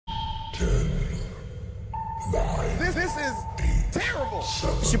This is terrible.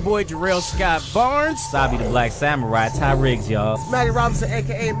 It's your boy Jarrell Scott Barnes. Sabi the Black Samurai, Ty Riggs, y'all. It's Matty Robinson,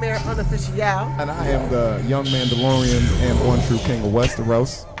 a.k.a. Mayor Unofficial. And I am the young Mandalorian and one true king of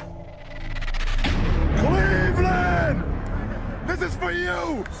Westeros. Cleveland! This is for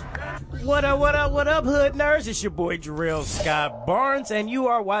you! What up, Hood Nerds? It's your boy Jarrell Scott Barnes, and you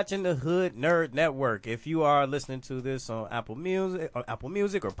are watching the Hood Nerd Network. If you are listening to this on Apple Music or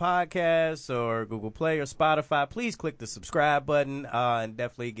Podcasts or Google Play or Spotify, please click the subscribe button and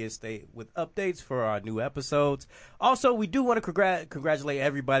definitely stay with updates for our new episodes. Also, we do want to congratulate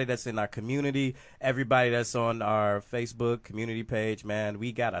everybody that's in our community, everybody that's on our Facebook community page. Man,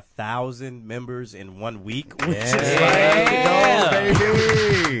 we got 1,000 members in 1 week, which is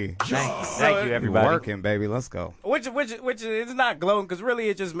Baby. Thank you, everybody. Working, baby. Let's go. Which is not glowing, because really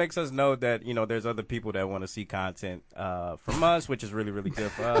it just makes us know that, you know, there's other people that want to see content from us, which is really, really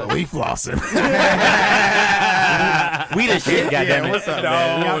good for us. We flossing. We the shit, goddammit. What's up,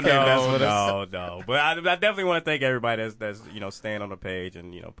 No. man? But I definitely want to thank everybody that's you know, staying on the page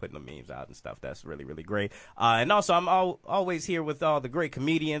and, you know, putting the memes out and stuff. That's really, really great. And also, I'm always here with all the great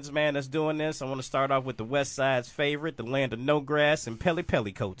comedians, man, that's doing this. I want to start off with the West Side's favorite, the land of no grass and Pelly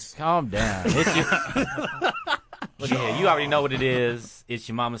Coats. Calm down. Look here, you already know what it is. It's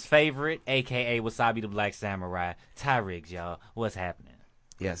your mama's favorite, a.k.a. Wasabi the Black Samurai, Ty Riggs, y'all. What's happening?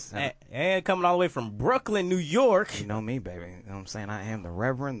 Yes. And coming all the way from Brooklyn, New York. You know me, baby. You know what I'm saying? I am the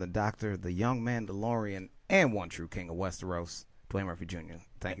Reverend, the Doctor, the young Mandalorian, and one true king of Westeros, Dwayne Murphy Jr.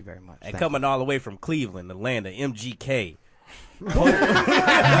 Thank you very much. And coming all the way from Cleveland, the land of MGK. That's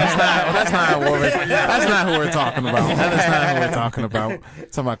not who we're talking about. That is not who we're talking about.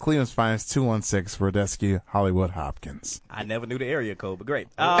 Talking about Cleveland's finest 216 Rodesky Hollywood Hopkins. I never knew the area code, but great.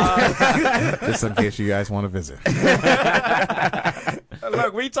 Just in case you guys want to visit.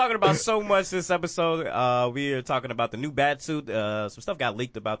 Look, we're talking about so much this episode. We are talking about the new bat suit. Some stuff got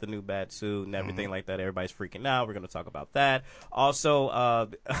leaked about the new bat suit and everything like that. Everybody's freaking out. We're going to talk about that. Also, I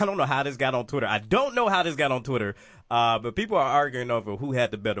don't know how this got on Twitter. But people are arguing over who had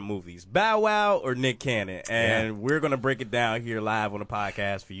the better movies, Bow Wow or Nick Cannon. And we're going to break it down here live on the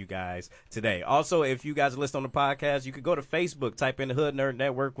podcast for you guys today. Also, if you guys listen on the podcast, you can go to Facebook, type in the Hood Nerd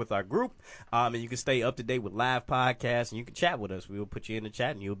Network with our group, and you can stay up to date with live podcasts, and you can chat with us. We will put you in the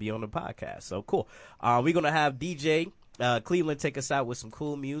chat, and you'll be on the podcast. So cool. We're going to have DJ Cleveland take us out with some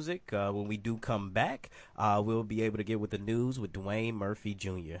cool music. When we do come back, we'll be able to get with the news with Dwayne Murphy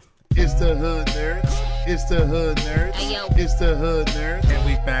Jr. It's the Hood Nerds. It's the Hood Nerds. It's the Hood Nerds. And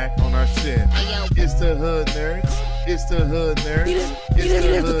we back on our shit. It's the Hood Nerds. It's the Hood Nerds.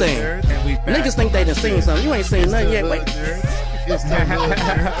 Here's the thing. And we back. Niggas think they done seen something. You ain't seen nothing yet. Wait. It's the Hood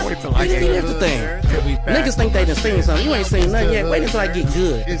Nerds. Wait till I get Here's the thing. Niggas think they done seen something. You ain't seen nothing yet. Wait until I get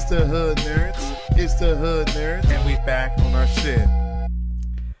good. It's the Hood Nerds. It's the Hood Nerds. And we back on our shit.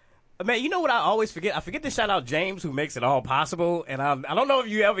 Man, you know what I always forget? I forget to shout out James, who makes it all possible, and I don't know if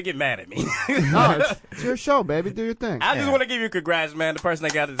you ever get mad at me. No, it's your show, baby. Do your thing. I just want to give you congrats, man. The person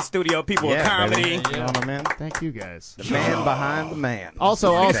that got at the studio, people of comedy. Baby. You know what I mean? Thank you, guys. The man behind the man.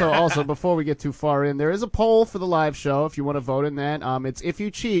 Also, before we get too far in, there is a poll for the live show if you want to vote in that. It's if you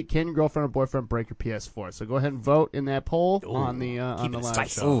cheat, can your girlfriend or boyfriend break your PS4? So go ahead and vote in that poll on the live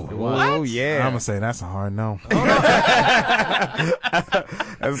spicy. show. Oh, yeah. I'm going to say that's a hard no.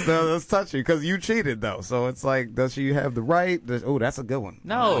 That's touchy because you cheated though, so it's like, does she have the right? Oh, that's a good one.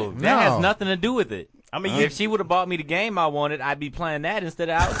 No, that has nothing to do with it. I mean, if she would have bought me the game I wanted, I'd be playing that instead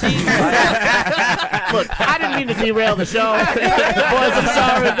of out cheating. Look, I didn't mean to derail the show. Boys, I'm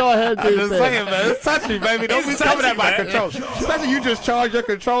sorry. Go ahead and do I'm just saying, man, it's touchy, baby. Don't be coming at my controller. Especially you just charge your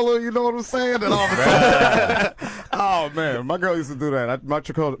controller, you know what I'm saying? And all of a sudden, oh man, my girl used to do that. My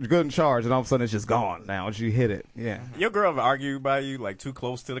controller good in charge, and all of a sudden it's just gone now. Once you hit it, yeah. Your girl ever argue by you like too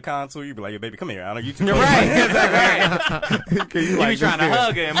close to the console? You be like, "Yo, baby, come here. I know you too close." You're right. You be trying to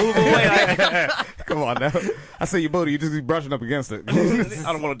hug her and move away. Like, come on now. I see your booty. You just be brushing up against it.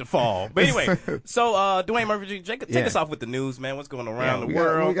 I don't want it to fall. But anyway, so Dwayne Murphy, take us off with the news, man. What's going on around the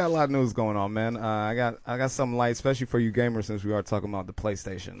world? We got a lot of news going on, man. I got something light, especially for you gamers, since we are talking about the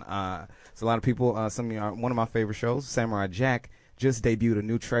PlayStation. So a lot of people, some of you are, one of my favorite shows, Samurai Jack, just debuted a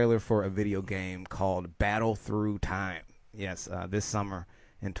new trailer for a video game called Battle Through Time. Yes, this summer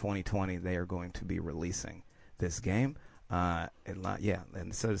in 2020, they are going to be releasing this game. And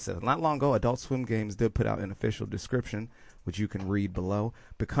so it says, not long ago, Adult Swim Games did put out an official description, which you can read below.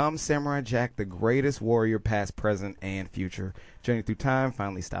 Become Samurai Jack, the greatest warrior past, present, and future. Journey through time,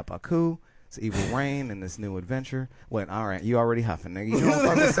 finally stop Aku. It's Evil Reign and this new adventure. What? All right, you already huffing, nigga. You don't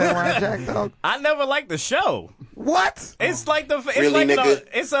fuck with Samurai Jack, dog? I never liked the show. What? It's like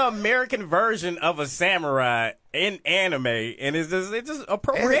it's an American version of a samurai in anime, and it's just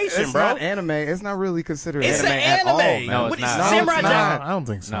appropriation, it's bro. Not anime. It's not really considered It's anime an at all, anime. man. No, it's not. Samurai it's Jack. not. I don't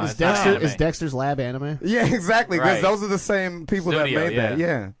think so. No, Is it's not anime. Dexter's Lab anime? Yeah, exactly. Because Right. those are the same people Studio, that made that.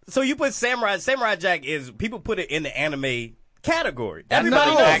 Yeah. So you put Samurai Jack is people put it in the anime category. That's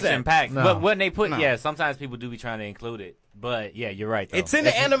Everybody not knows action that. packed. No. But when they put, No. sometimes people do be trying to include it. But yeah, you're right. Though. It's in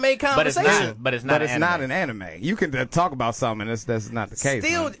the anime but it's conversation. not. But it's not. But it's anime. not an anime. You can talk about something, and that's not the case.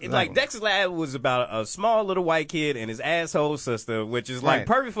 Still, man. like Dexter's Lab was about a small little white kid and his asshole sister, which is like Right.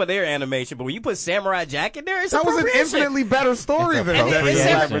 perfect for their animation. But when you put Samurai Jack in there, it's that was an appropriation. infinitely better story than And Dexter's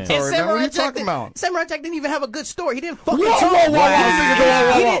Samurai- Laboratory. Man. What are you talking about? Samurai Jack didn't even have a good story. He didn't fucking Whoa, talk. whoa,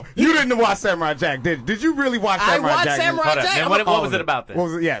 whoa, He whoa. didn't- You didn't watch Samurai Jack, did you really watch I Samurai watched Jack? Samurai Hold on. Jack. Then I'm what was it about then? What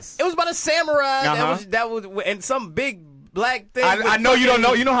was it? Yes. It was about a samurai Uh-huh. that was and some big black thing. I know you don't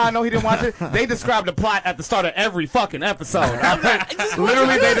know. You know how I know he didn't watch it? They described the plot at the start of every fucking episode.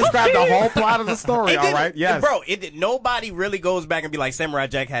 Literally, they described the whole plot of the story, all right? Yes. Bro, nobody really goes back and be like, Samurai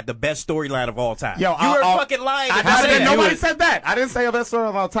Jack had the best storyline of all time. Yo, you were fucking lying. if you said that. Nobody said that. I didn't say the best story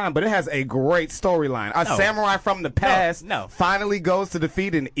of all time, but it has a great storyline. A samurai from the past finally goes to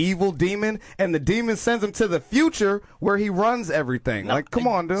defeat an evil demon, and the demon sends him to the future where he runs everything. Like, come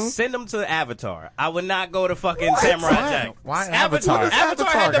on, dude. Send him to Avatar. I would not go to fucking Samurai Jack. Why Avatar? Avatar? Avatar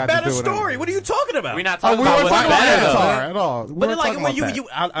had the got to better do with story. it? What are you talking about? We're not Oh, talking we about weren't what's talking about better. Avatar at all. We But weren't like talking when about you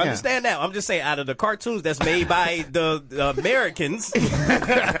that. I understand that. I'm just saying, out of the cartoons that's made by the Americans,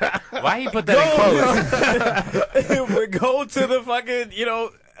 Why he put that in quotes? we go to the fucking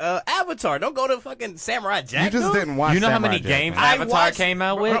Avatar. Don't go to fucking Samurai Jack. You just dude. didn't watch You know how Samurai many Jack, games man. Avatar came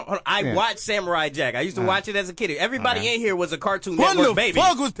out with? I watched Samurai Jack. I used to watch it as a kid. Everybody in here was a Cartoon What Network the baby.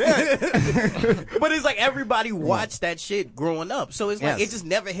 fuck was that? But it's like everybody watched that shit growing up, so it's like Yes. it just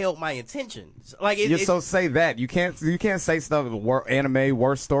never held my attention. Like You so say that you can't say stuff anime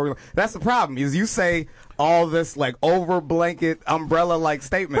worst story. That's the problem. Is you say all this like over blanket umbrella like Bro,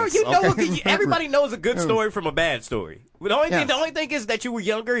 statements. you know, okay? everybody knows a good story from a bad story. The only Yes. thing is that you were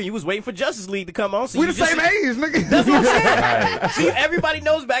younger and you was waiting for Justice League to come on. So We you the same age, nigga. That's what I'm saying. See, everybody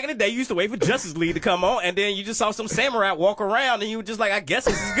knows back in the day you used to wait for Justice League to come on, and then you just saw some samurai walk around, and you were just like, I guess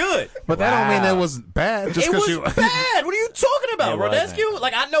this is good. But that don't mean it was bad just It was because you. bad. What are you talking about, It bro? That's wasn't. cute.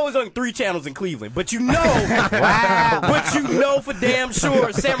 Like, I know it's on 3 channels in Cleveland, but you know, but you know for damn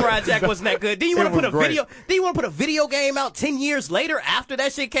sure Samurai Jack wasn't that good. Then you want to It put a was great. video? Then you want to put a video game out 10 years later after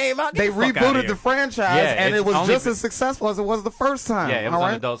that shit came out? They Get the fuck outta rebooted here. the franchise, Yeah, and it's it was only just been- as successful as it was the first time. Yeah, it was all on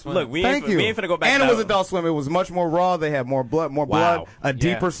right? Adult Swim. Look, we Thank you. ain't finna go back. And it to was that. Adult Swim. It was much more raw. They had more blood, a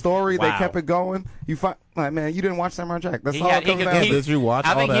deeper story. They Wow. kept it going. You find, like, man, you didn't watch Samurai Jack. That's all it comes down to. Did you watch I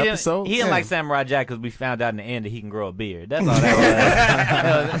all think the he episodes? He didn't Yeah. like Samurai Jack because we found out in the end that he can grow a beard. That's all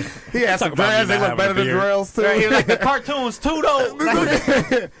that was. He had some Talk about dreads. me They not look better having than a beard. drills too. He was like, the cartoons too,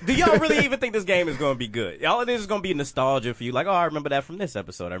 though. Do y'all really even think this game is going to be good? All it is going to be nostalgia for you. Like, oh, I remember that from this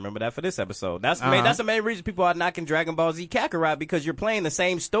episode. I remember that for this episode. That's the main reason people are knocking Dragon Ball Z Kakarot, because you're playing the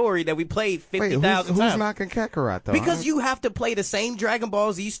same story that we played Wait, 50,000 who's times. knocking Kakarot though? Because you have to play the same Dragon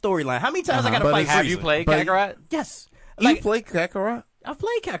Ball Z storyline. How many times I got to But fight Have Frieza? you played But- Kakarot? Yes. You Like, play Kakarot? I've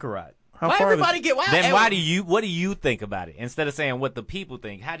played Kakarot. How Why far everybody get... Why, Then what do you think about it? Instead of saying what the people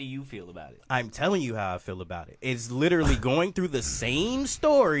think, how do you feel about it? I'm telling you how I feel about it. It's literally going through the same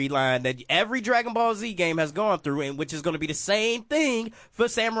storyline that every Dragon Ball Z game has gone through, and which is going to be the same thing for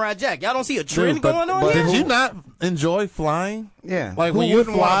Samurai Jack. Y'all don't see a trend Dude, but- going on but here? Did you not enjoy flying? Yeah. Like Who when you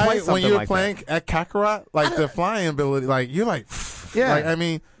wouldn't wanna fly, play when something you're like playing at Kakarot, like the flying ability, like you're like, Yeah. Like, I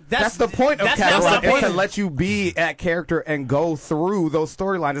mean, That's the point of that's Kakarot, the is point. to let you be at character and go through those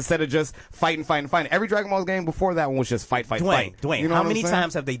storylines instead of just fighting. Every Dragon Ball game before that one was just fight. Dwayne, You know how what many I'm saying?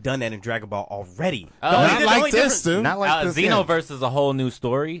 times have they done that in Dragon Ball already? not like this, difference- dude. Not like this. yeah. Xenoverse is a whole new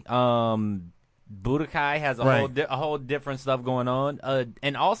story. Budokai has a whole different stuff going on.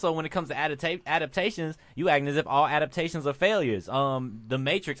 And also when it comes to adaptations, you acting as if all adaptations are failures. The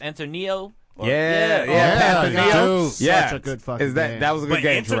Matrix, Enter Neo. Yeah, Yeah, Path of Neo. dude. Yeah, Such a good fucking Is that game. that was a good But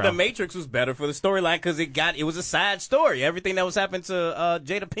game? Enter the Terrell. Matrix was better for the storyline because it was a side story. Everything that was happening to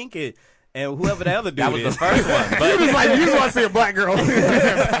Jada Pinkett and whoever the other dude That was the is. first one. You But just like you just want to see a black girl.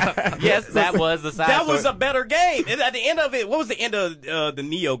 yes, that was the side That story. was a better game. And at the end of it, what was the end of the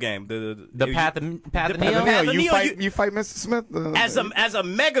Neo game? The Path of Neo. Path of Neo. You fight Mr. Smith as a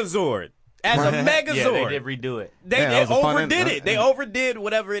Megazord. as a Megazord. Yeah, they did redo it. They that was a fun overdid end. it. They overdid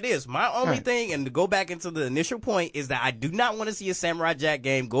whatever it is. My only thing, and to go back into the initial point, is that I do not want to see a Samurai Jack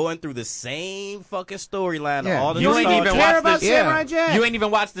game going through the same fucking storyline. Yeah. All the You ain't nostalgia. even Care watched about the Samurai Jack? You ain't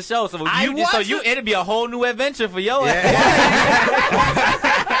even watched the show, so I watched it. it'd be a whole new adventure for your ass.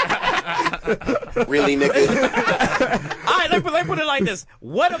 Really, nigga? All right, let me put it like this.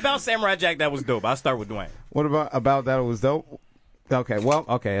 What about Samurai Jack that was dope? I'll start with Dwayne. What about that? It was dope. Okay,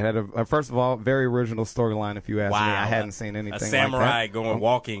 it had a first of all very original storyline. If you ask me, I hadn't seen anything. A samurai like that. going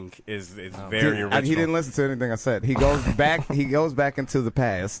walking is very original. He didn't listen to anything I said. He goes back. He goes back into the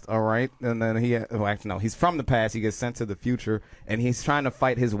past. All right, and then he's from the past. He gets sent to the future, and he's trying to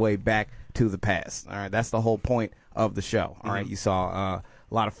fight his way back to the past. All right, that's the whole point of the show. All right, you saw a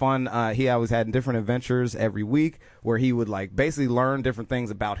lot of fun. He always had different adventures every week where he would like basically learn different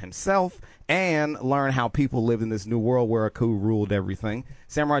things about himself and learn how people lived in this new world where Aku ruled everything.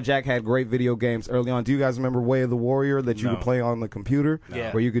 Samurai Jack had great video games early on. Do you guys remember Way of the Warrior that you could play on the computer?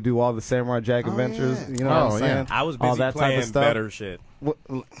 Yeah. Where you could do all the Samurai Jack adventures? Yeah. You know what I'm saying? yeah. I was all busy that type of playing stuff. better shit.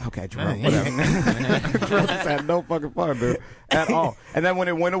 Okay, Jerome, whatever. Jerome just had no fucking fun, dude, at all. And then when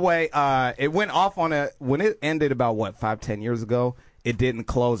it went away, it went off on when it ended about, 5-10 years ago, it didn't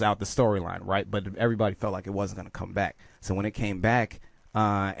close out the storyline, right? But everybody felt like it wasn't going to come back. So when it came back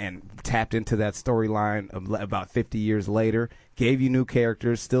and tapped into that storyline about 50 years later, gave you new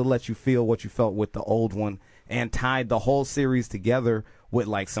characters, still let you feel what you felt with the old one, and tied the whole series together with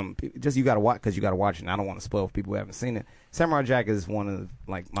like you got to watch, because you got to watch it, and I don't want to spoil for people who haven't seen it. Samurai Jack is one of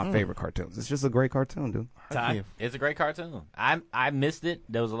like my favorite cartoons. It's just a great cartoon, dude. It's a great cartoon. I missed it.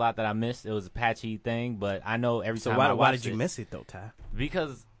 There was a lot that I missed. It was a patchy thing, but I know every time. So why did you miss it though, Ty?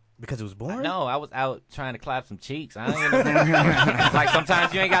 Because it was boring? No, I was out trying to clap some cheeks. I ain't like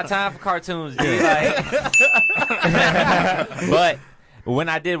sometimes you ain't got time for cartoons, dude. But when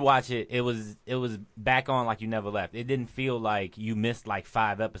I did watch it, it was back on like you never left. It didn't feel like you missed like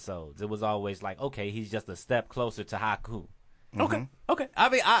 5 episodes. It was always like, okay, he's just a step closer to Haku. Okay. I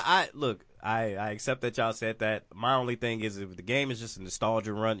mean, I look. I accept that y'all said that. My only thing is, if the game is just a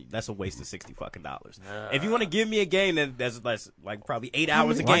nostalgia run, that's a waste of $60 fucking. If you want to give me a game that's like probably 8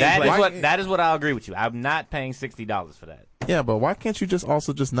 hours of gameplay, That is what I'll agree with you. I'm not paying $60 for that. Yeah, but why can't you just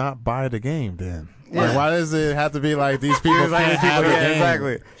not buy the game then? Like, why does it have to be like these people can't have the game?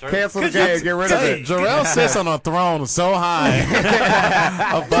 Exactly. Cancel the game, get rid of it. Jarrell sits on a throne so high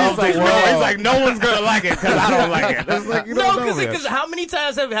above the world. He's like, no one's gonna like it because I don't like it. It's like, you don't know because how many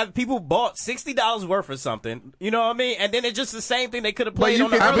times have people bought $60 worth of something? You know what I mean? And then it's just the same thing they could have played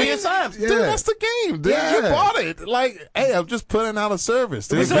on the earlier times. Dude, that's the game. Dude, you bought it. Like, hey, I'm just putting out a service.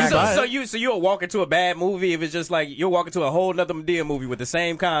 Dude. So you'll walk into a bad movie if it's just like you'll walk into a whole nother Medea movie with the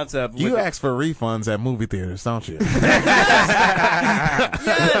same concept. You ask for refunds at movie theaters, don't you? Yes.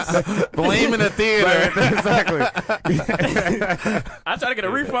 Blaming the theater. Exactly. I try to get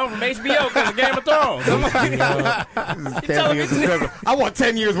a refund from HBO because of Game of Thrones. I want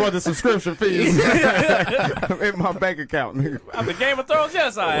 10 years worth of subscription fees in my bank account. After Game of Thrones,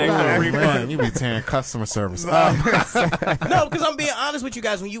 yes, I ask for a refund. You be tearing customer service. No, because I'm being honest with you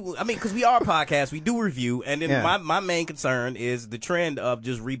guys. Because we are a podcast, we do review, and then my main concern is the trend of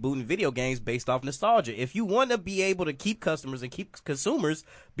just rebooting video games based off nostalgia. If you want to be able to keep customers and keep consumers,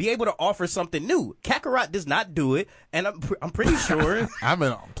 be able to offer something new. Kakarot does not do it, and I'm pretty sure. I've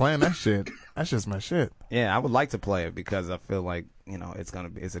been playing that shit. That's just my shit. Yeah, I would like to play it because I feel like it's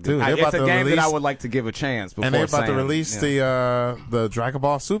a Dude, it's a game that I would like to give a chance. And they're about to release the Dragon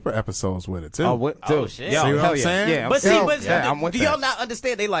Ball Super episodes with it too. Oh shit! See what I'm saying? Yeah, but do y'all not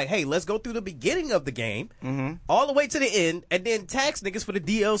understand? They like, hey, let's go through the beginning of the game, all the way to the end, and then tax niggas for the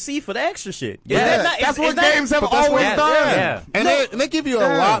DLC for the extra shit. Yeah, that's what games have always done. Yeah. And they give you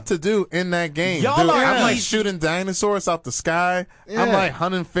a lot to do in that game. Y'all Dude, are I'm like easy. shooting dinosaurs out the sky. I'm like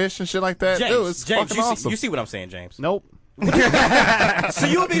hunting fish and shit like that. James, Dude, it's fucking awesome. you see what I'm saying, James? Nope. So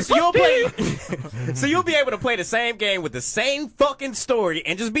you'll be able to play the same game with the same fucking story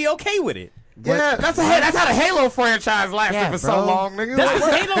and just be okay with it. Yeah, that's how the Halo franchise lasted for so long, nigga. That's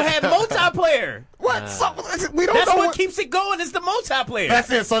because Halo had multiplayer. What? We don't That's know what keeps it going is the multiplayer. That's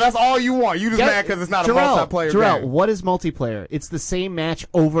it. So that's all you want. You just mad because it's not a multiplayer Jarrell, game. what is multiplayer? It's the same match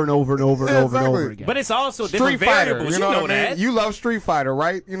over and over and over and over and over again. But it's also Street different Fighter, variables. you know what I mean? that. You love Street Fighter,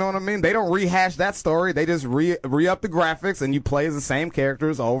 right? You know what I mean? They don't rehash that story. They just re-up the graphics, and you play as the same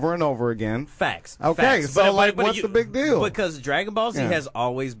characters over and over again. Facts. Okay, Facts. so what's the big deal? Because Dragon Ball Z has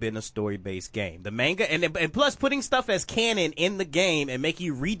always been a story-based game. The manga, and plus putting stuff as canon in the game and making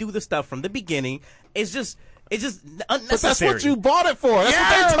you redo the stuff from the beginning is just... It's just But that's unnecessary. what you bought it for.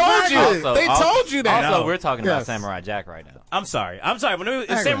 That's what they told you. Also, They told you that. Also, we're talking about Samurai Jack right now. I'm sorry. When it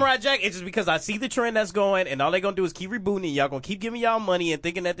was Samurai Jack, it's just because I see the trend that's going, and all they're gonna do is keep rebooting it. Y'all gonna keep giving y'all money and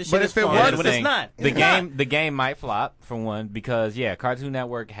thinking that the shit is fun, but it's not. The game might flop for one because Cartoon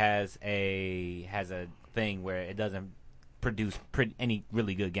Network has a thing where it doesn't produce any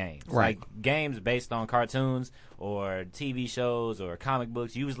really good games. Right. Like games based on cartoons or TV shows or comic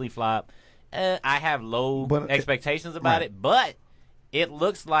books usually flop. I have low expectations about it, but it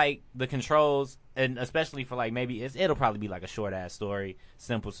looks like the controls, and especially for like maybe it'll probably be like a short ass story,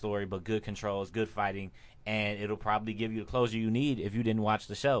 simple story, but good controls, good fighting, and it'll probably give you the closure you need if you didn't watch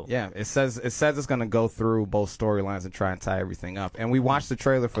the show. Yeah, it says it's going to go through both storylines and try and tie everything up. And we watched the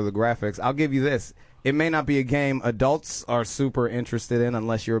trailer for the graphics. I'll give you this. It may not be a game adults are super interested in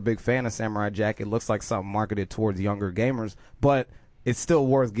unless you're a big fan of Samurai Jack. It looks like something marketed towards younger gamers, but it's still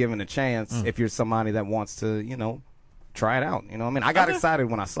worth giving a chance if you're somebody that wants to, try it out. You know what I mean? I got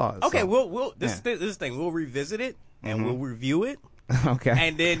excited when I saw it. Okay, so. this thing, we'll revisit it and we'll review it. Okay.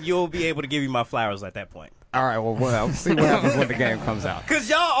 And then you'll be able to give me my flowers at that point. All right, well, we'll see what happens when the game comes out. Because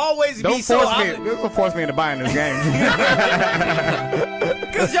y'all always Don't be so... Don't force me into buying this game.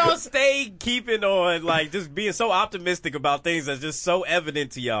 Because y'all stay keeping on, like, just being so optimistic about things that's just so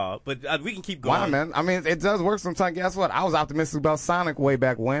evident to y'all. But we can keep going. Why, man? I mean, it does work sometimes. Guess what? I was optimistic about Sonic way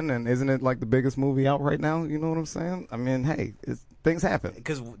back when, and isn't it, like, the biggest movie out right now? You know what I'm saying? I mean, hey, things happen.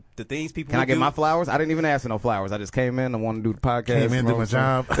 Because the things people Can I get my flowers? I didn't even ask for no flowers. I just came in and wanted to do the podcast. Came in, do my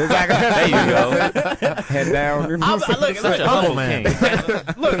job. Exactly. There you go. Head down. Such a humble man.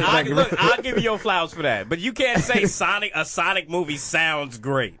 I'll give you your flowers for that. But you can't say a Sonic movie sounds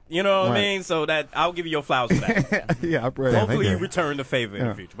great. You know what I mean? So that I'll give you your flowers for that. Yeah, I pray. Hopefully you return the favor in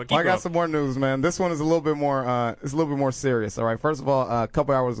the future. But I got some more news, man. This one is a little bit more serious. All right. First of all, a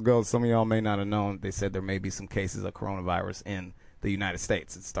couple hours ago, some of y'all may not have known. They said there may be some cases of coronavirus in the United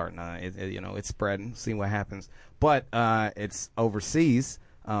States. It's starting. It's spreading. See what happens. But it's overseas.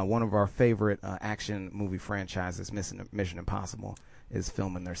 One of our favorite action movie franchises, Mission Impossible, is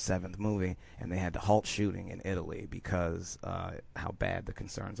filming their 7th movie, and they had to halt shooting in Italy because how bad the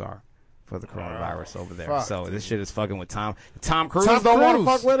concerns are for the coronavirus over there. So this shit is fucking with Tom Cruise. Don't want to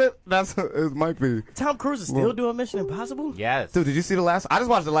fuck with it. It might be. Tom Cruise is still doing Mission Impossible? Yes. Dude, did you see the last? I just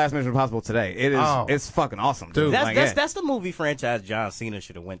watched the last Mission Impossible today. It is. It's fucking awesome, dude. That's the movie franchise John Cena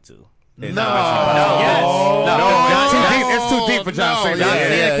should have went to. It's too deep for John Cena. John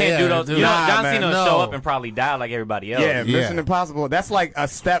Cena can't do those. John Cena will show up and probably die like everybody else. Yeah, Mission Impossible. That's like a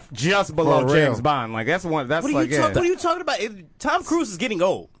step just below James Bond. Like that's one. That's what are you talking about? Tom Cruise is getting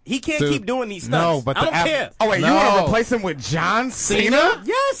old. He can't keep doing these stunts. No, but I don't care. Oh wait, you want to replace him with John Cena?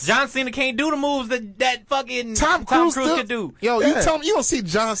 Yes. John Cena can't do the moves that fucking Tom Cruise could do. Yo, you tell me you don't see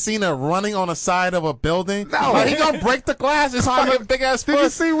John Cena running on the side of a building? No, he gonna break the glass. It's on a big ass foot. Did you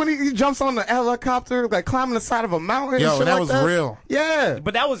see when he jumps on the helicopter, like climbing the side of a mountain? Yo, and shit that like was that? Real. Yeah,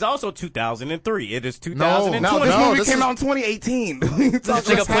 but that was also 2003. It is 2020. No, this movie came out in 2018. This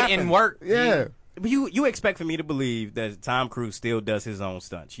nigga put in work. Yeah. But you expect for me to believe that Tom Cruise still does his own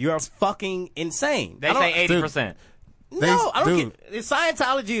stunts? You're fucking insane. They say 80%. No, I don't get.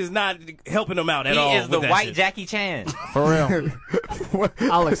 Scientology is not helping him out at all. He is the white Jackie Chan. For real.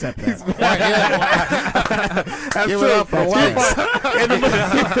 I'll accept that. That's Give true. it up for white.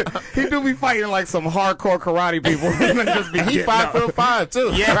 He do be fighting like some hardcore karate people. He 5'5"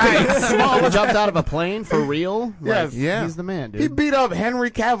 too. Yeah, right. Small jumped out of a plane for real. Yes. Yeah. He's the man, dude. He beat up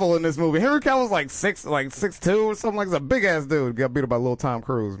Henry Cavill in this movie. Henry Cavill's like 6'2" or something like that. A big ass dude. Got beat up by little Tom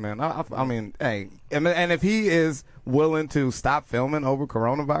Cruise, man. I mean, hey, and if he is willing to stop filming over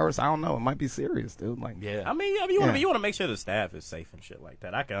coronavirus, I don't know. It might be serious, dude. Like, yeah. I mean, you want to make sure the staff is safe and shit like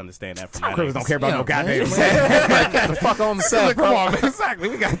that. I can understand that. Tom Cruise don't care about no goddamn set. Get the fuck on the set. Come on, man. Exactly.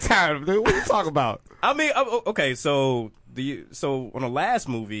 We got time, dude. What are you talking about? I mean, okay. So on the last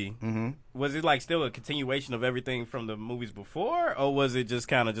movie, was it like still a continuation of everything from the movies before, or was it just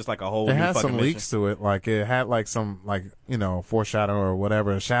kind of just like a whole? It new had fucking some mission? leaks to it, like it had like some foreshadowing or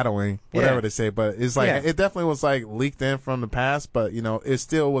whatever, shadowing, whatever they say. But it's like it definitely was like leaked in from the past, but it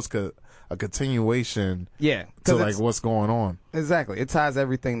still was a continuation. Yeah, to like what's going on. Exactly, it ties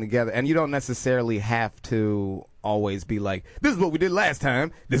everything together, and you don't necessarily have to always be like, this is what we did last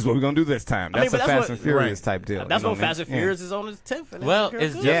time, this is what we're gonna do this time. That's a Fast and Furious type deal. That's what Fast and Furious is on its 10th. Well,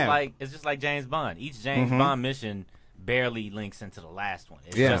 it's just like James Bond. Each James Bond mission barely links into the last one.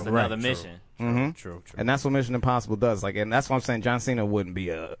 It's just another mission. True. And that's what Mission Impossible does. Like, and that's why I'm saying John Cena wouldn't be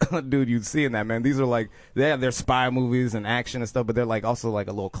a dude you'd see in that, man. These are like they're spy movies and action and stuff, but they're like also like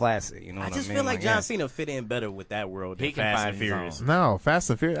a little classy. You know what I mean? I just feel like John Cena fit in better with that world than Fast and Furious. No, Fast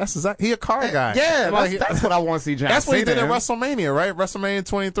and Furious. That's exactly. He a car guy. That's what I want to see John Cena. That's what he did at WrestleMania, right? WrestleMania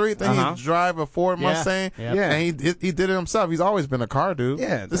 23. Then he drive a Ford Mustang. And he did it himself. He's always been a car dude.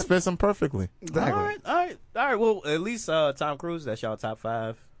 Yeah, this fits him perfectly. Exactly. All right. Well, at least Tom Cruise. That's y'all top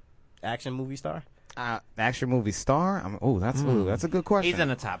 5 action movie star. Action movie star? That's a good question. He's in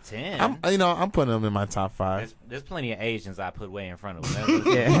the top 10. I'm putting him in my top 5. There's plenty of Asians I put way in front of him.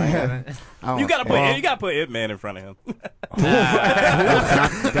 You gotta put Ip Man in front of him.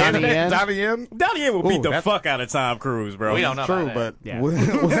 Donnie Yen? Donnie Yen will beat the fuck out of Tom Cruise, bro. We don't know. True, about but I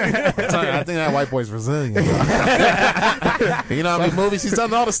think that white boy's Brazilian. You know how many movies he's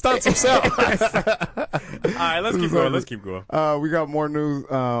done all the stunts himself. All right, let's keep going. We got more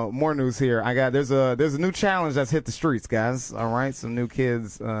news here. There's a new challenge that's hit the streets, guys. All right, some new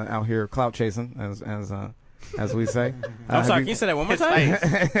kids out here clout chasing, as we say. I'm sorry. Can you say that one more time?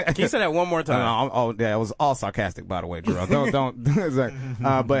 Can you say that one more time? It was all sarcastic, by the way, Drew. Don't.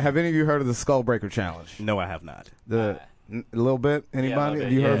 But have any of you heard of the Skull Breaker Challenge? No, I have not. A little bit. Anybody?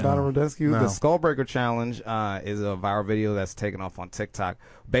 Have you heard about it, Rodescu? No. The Skull Breaker Challenge is a viral video that's taken off on TikTok.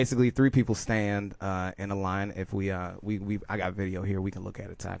 Basically, 3 people stand in a line. If I got video here. We can look at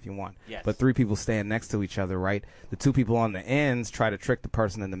it, Ty, if you want. Yes. But 3 people stand next to each other, right? The 2 people on the ends try to trick the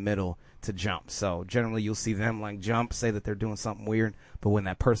person in the middle to jump. So generally, you'll see them like jump, say that they're doing something weird. But when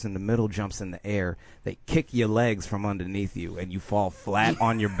that person in the middle jumps in the air, they kick your legs from underneath you, and you fall flat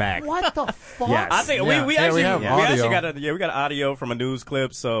on your back. What the fuck? Yes. I think we actually audio. got audio from a news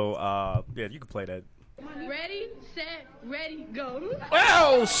clip. So you can play that. Ready, set, ready, go.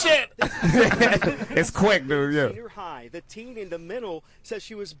 Oh shit! It's quick, dude. Yeah. Senior high, the teen in the middle says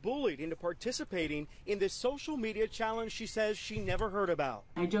she was bullied into participating in this social media challenge she says she never heard about.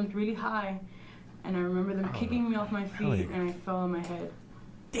 I jumped really high, and I remember them kicking me off my feet, and I fell on my head.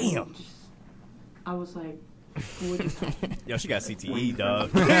 Damn. I was like, yo, she got CTE,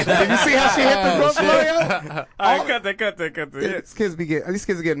 dog. Did you see how she hit the roof? All right, cut that. These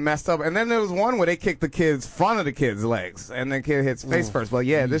kids are getting messed up. And then there was one where they kicked the kid's front of the kid's legs, and the kid hits face first. But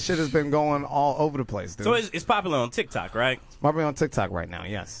yeah, this shit has been going all over the place, dude. So it's popular on TikTok, right? It's popular on TikTok right now,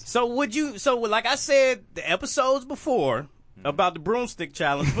 yes. So like I said the episodes before about the broomstick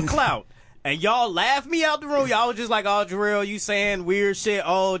challenge for clout. And y'all laughed me out the room. Y'all was just like, oh, Jarrell, you saying weird shit.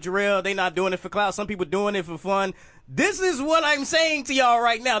 Oh, Jarrell, they not doing it for clout. Some people doing it for fun. This is what I'm saying to y'all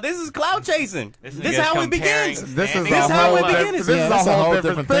right now. This is clout chasing. This is how it begins. This is how it begins. This is a whole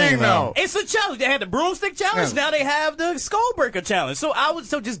different thing, though. It's a challenge. They had the broomstick challenge. Yeah. Now they have the skull breaker challenge. So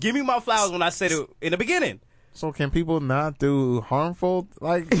just give me my flowers when I said it in the beginning. So can people not do harmful,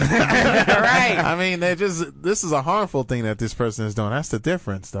 like, right? I mean, this is a harmful thing that this person is doing. That's the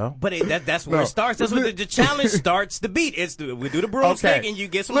difference, though. But that's where it starts. That's where the challenge starts the beat. We do the broomstick and you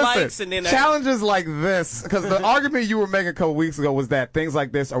get some likes. And then challenges like this, because the argument you were making a couple weeks ago was that things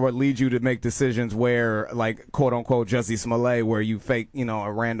like this are what lead you to make decisions where, like, quote unquote, Jussie Smollett, where you fake,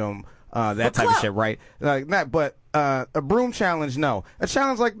 a random, that type of shit, right? Like that, but a broom challenge, no. A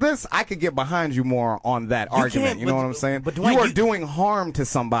challenge like this, I could get behind you more on that argument. You know what I'm saying? But Dwayne, you are doing harm to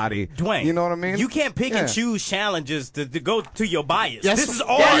somebody. Dwayne, you know what I mean? You can't pick and choose challenges to go to your bias. Yes. This is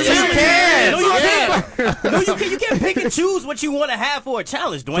all. Yes, you can. No, you can't. You can't pick and choose what you want to have for a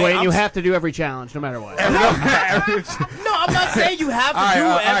challenge, Dwayne. Dwayne, you have to do every challenge, no matter what. No, I'm not saying you have to do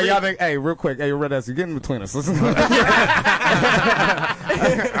every. Y'all think, hey, real quick, hey, Red Ass, you get in between us. No,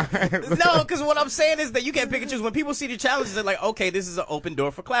 because what I'm saying is that you can't pick and choose. When people see the challenges, they're like, okay, this is an open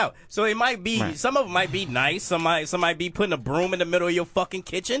door for clout. So it might be, some of them might be nice. Some might be putting a broom in the middle of your fucking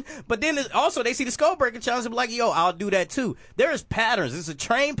kitchen. But then also they see the skull breaker challenge and be like, yo, I'll do that too. There is patterns. It's a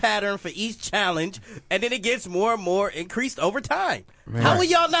trained pattern for each challenge, and then it gets more and more increased over time. Man. How are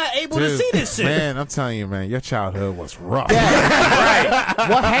y'all not able to see this shit? Man, I'm telling you, man, your childhood was rough. Right.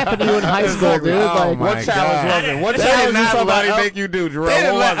 What happened to you in high school, dude? Oh, what challenge was it? What challenge did somebody make you do, Jerome? They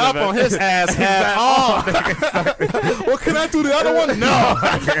didn't let up on his ass hat all. Well, can I do the other one? No.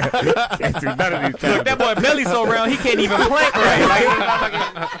 Can't do none of these challenges. Look, that boy belly so round he can't even plank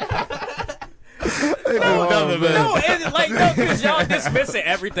right. because y'all dismissing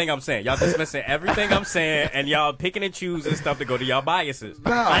everything I'm saying. Y'all dismissing everything I'm saying, and y'all picking and choosing stuff to go to y'all biases.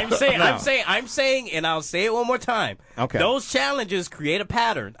 I'm saying, and I'll say it one more time. Okay. Those challenges create a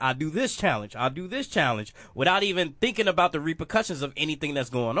pattern. I'll do this challenge, without even thinking about the repercussions of anything that's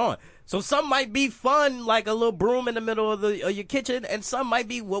going on. So some might be fun, like a little broom in the middle of your kitchen, and some might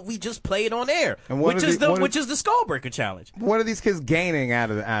be what we just played on air, which is the Skullbreaker challenge. What are these kids gaining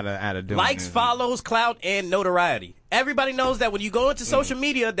out of doing likes, follows, clout, and notoriety? Everybody knows that when you go into social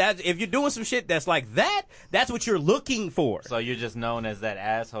media, that if you're doing some shit that's like that, that's what you're looking for. So you're just known as that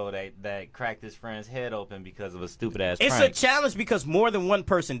asshole that cracked his friend's head open because of a stupid ass It's prank. a challenge because more than one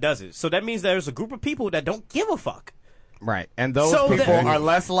person does it. So that means there's a group of people that don't give a fuck. Right, and those people are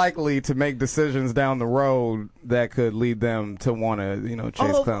less likely to make decisions down the road that could lead them to want to,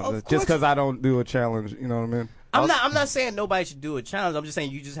 chase clowns. Just because I don't do a challenge, you know what I mean? I'm not saying nobody should do a challenge. I'm just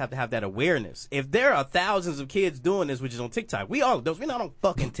saying you just have to have that awareness. If there are thousands of kids doing this, which is on TikTok, we're not on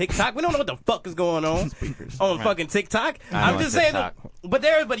fucking TikTok. We don't know what the fuck is going on fucking TikTok. I'm just saying,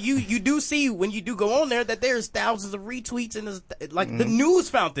 but you do see when you do go on there that there's thousands of retweets and the news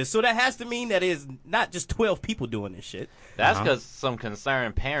found this, so that has to mean that it's not just 12 people doing this shit. That's because some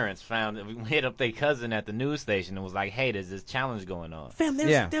concerned parents hit up their cousin at the news station and was like, "Hey, there's this challenge going on." Fam,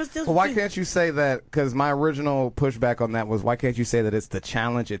 well, why can't you say that? Because my original pushback on that was, why can't you say that it's the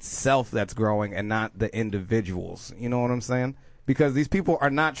challenge itself that's growing and not the individuals? You know what I'm saying? Because these people are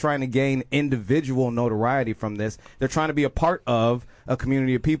not trying to gain individual notoriety from this. They're trying to be a part of a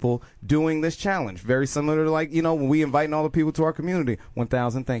community of people doing this challenge. Very similar to when we inviting all the people to our community.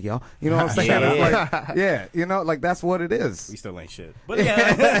 1,000, thank y'all. You know what I'm saying? That's what it is. We still ain't shit. But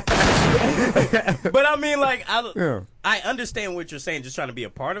yeah. But I mean, I understand what you're saying, just trying to be a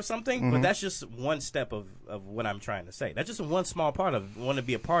part of something, but that's just one step of what I'm trying to say. That's just one small part of want to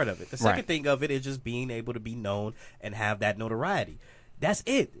be a part of it. The second thing of it is just being able to be known and have that notoriety. That's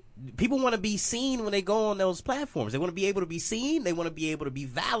it. People want to be seen when they go on those platforms. They want to be able to be seen. They want to be able to be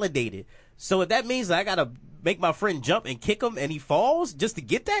validated. So if that means that I got to make my friend jump and kick him and he falls just to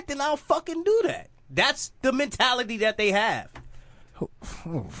get that, then I'll fucking do that. That's the mentality that they have.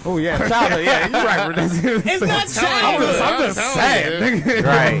 Oh yeah, childhood. Yeah, you're right. It's not childhood. I'm just saying.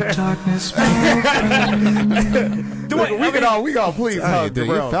 Right. We gonna please hug dude,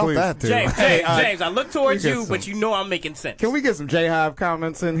 Darrell, you felt please. that, dude. James, I look towards you, but you know I'm making sense. Can we get some J-Hive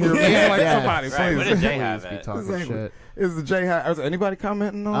comments in here? Somebody, please. Where did J-Hive at? Talking shit. Is the J-Hive? Is anybody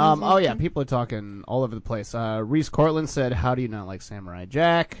commenting on this? Oh yeah, people are talking all over the place. Reese Cortland said, "How do you not like Samurai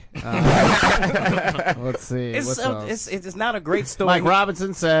Jack?" Let's see. It's not a great story. Mike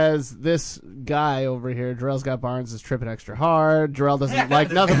Robinson says, "This guy over here, Jarrell Scott Barnes, is tripping extra hard. Jarrell doesn't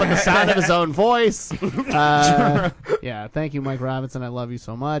like nothing but the sound of his own voice." Yeah, thank you, Mike Robinson. I love you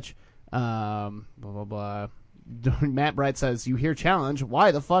so much. Blah blah blah. Matt Bright says, "You hear challenge?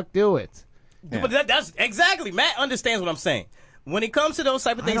 Why the fuck do it?" Yeah. But that's exactly. Matt understands what I'm saying. When it comes to those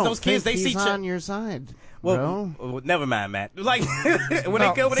type of things, those kids they see on your side. Well, never mind, Matt. Like say what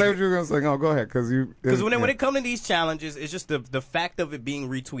you were gonna say. No, go ahead, because when it comes to these challenges, it's just the fact of it being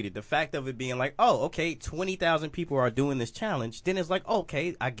retweeted, the fact of it being like, oh, okay, 20,000 people are doing this challenge. Then it's like,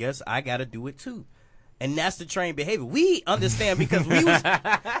 okay, I guess I got to do it too. And that's the trained behavior. We understand because we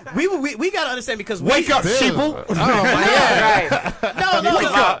gotta understand because wake up, sheeple. Oh my God! No.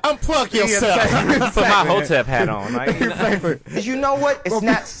 Unplug yourself. Put my Hotep hat on. Because you know what? It's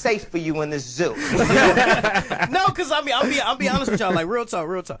not safe for you in this zoo. No, because I'll be honest with y'all. Like real talk.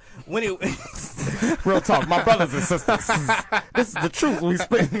 When real talk, my brothers and sisters. This is the truth we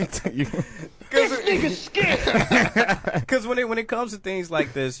spitting to you. This nigga's scared. Because when it comes to things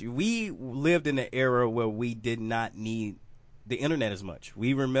like this, we lived in an era where we did not need the internet as much.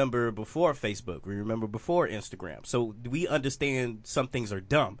 We remember before Facebook. We remember before Instagram. So we understand some things are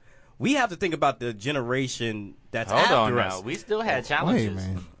dumb. We have to think about the generation that's after us. We still had challenges. Wait,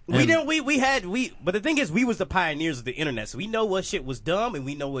 man. But the thing is, we was the pioneers of the internet, so we know what shit was dumb and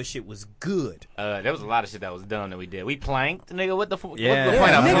we know what shit was good. There was a lot of shit that was dumb that we did. We planked, nigga. What the point of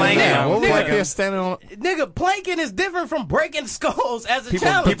planking? Nigga, planking is different from breaking skulls as a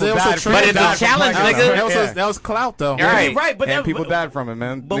challenge. But it's a challenge, nigga. That was clout, though. Right, but people died from it,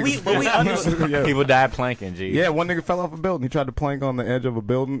 man. But we understand. People died planking, G. Yeah, one nigga fell off a building. He tried to plank on the edge of a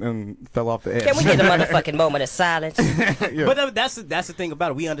building and fell off the edge. Can we get a motherfucking moment of silence? But that's the thing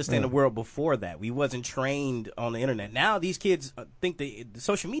about it. We understand the world before that. We wasn't trained on the internet. Now these kids think the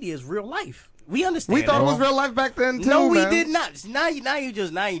social media is real life. We understand. We thought it was real life back then too. No, we man. did not. Now you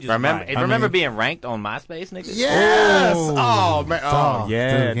just remember being ranked on MySpace, nigga? Yes. Oh man.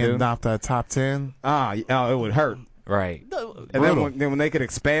 Yeah, dude. Getting knocked at top 10. It would hurt. Right. And then when they could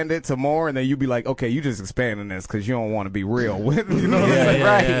expand it to more, and then you'd be like, okay, you just expanding this because you don't want to be real with, you know what I'm saying?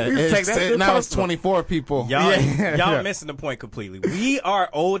 Right. Yeah. Now it's 24 people. Y'all missing the point completely. We are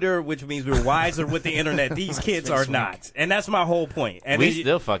older, which means we're wiser with the internet. These kids are not. And that's my whole point. And we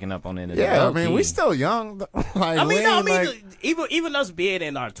still fucking up on the internet. Yeah, I mean, we still young. Even us being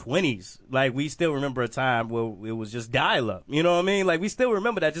in our 20s, like, we still remember a time where it was just dial-up. You know what I mean? Like, we still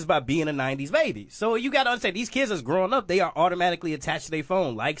remember that just by being a 90s baby. So you got to understand, these kids as growing up, they are automatically attached to their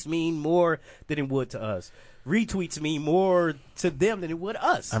phone. Likes mean more than it would to us. Retweets mean more to them than it would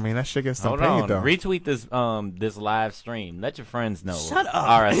us. I mean, that shit gets paid, though. Retweet this live stream. Let your friends know. Shut up.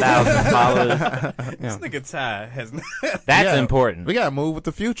 Our 1,000 followers. This nigga Ty has. That's important. We gotta move with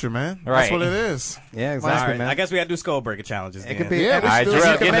the future, man. Right. That's what it is. Yeah, exactly, man. I guess we gotta do skull breaker challenges. It could be. Yeah, all right,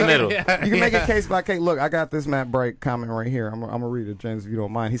 Jarrell, get in the middle. You can make it case by case. Look, I got this Matt Bright comment right here. I'm gonna read it, James, if you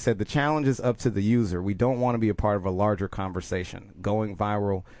don't mind. He said, "The challenge is up to the user. We don't want to be a part of a larger conversation. Going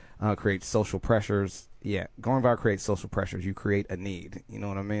viral creates social pressures." Yeah, going viral creates social pressures. You create a need. You know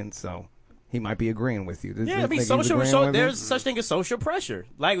what I mean? So he might be agreeing with you. Yeah, I mean, there's such thing as social pressure.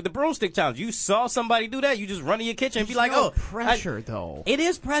 Like the broomstick challenge. You saw somebody do that, you just run to your kitchen and be like, pressure, though. It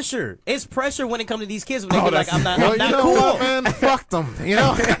is pressure. It's pressure when it comes to these kids. When they be like, I'm not cool. What, man? Fuck them. You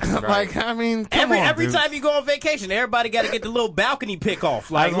know? Like, I mean, every time you go on vacation, everybody got to get the little balcony pick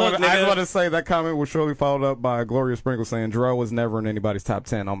off. Like, look, nigga. I want to say that comment was surely followed up by Gloria Sprinkle saying, Jarrell was never in anybody's top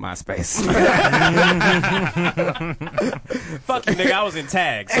 10 on MySpace. Fuck you, nigga. I was in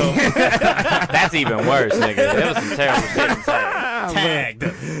tag, so. That's even worse, nigga. There was some terrible shit in tagged.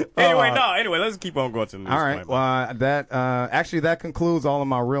 Anyway, let's keep on going to the news. All right. Well, that concludes all of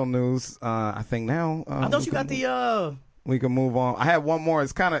my real news. I think now. I thought you got the. We can move on. I had one more.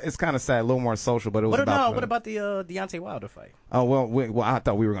 It's kind of sad, a little more social, but it was what about the Deontay Wilder fight? Oh well, I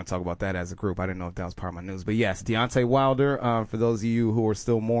thought we were going to talk about that as a group. I didn't know if that was part of my news, but yes, Deontay Wilder. For those of you who are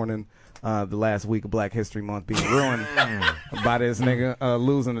still mourning the last week of Black History Month being ruined by this nigga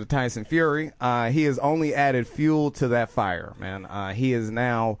losing to Tyson Fury, he has only added fuel to that fire, man. He is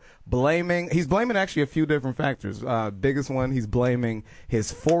now he's blaming actually a few different factors. Biggest one, he's blaming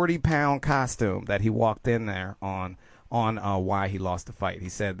his 40-pound costume that he walked in there on why he lost the fight. He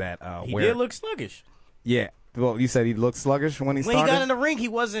said that he did look sluggish. Yeah. Well, you said he looked sluggish when he started? When he got in the ring, he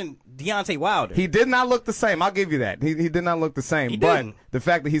wasn't Deontay Wilder. He did not look the same. I'll give you that. He did not look the same. But the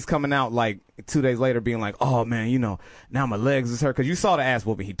fact that he's coming out like 2 days later being like, oh, man, you know, now my legs is hurt. Because you saw the ass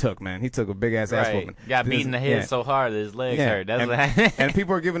whooping he took, man. He took a big-ass ass whooping. Got beat in the head so hard that his legs hurt. That's and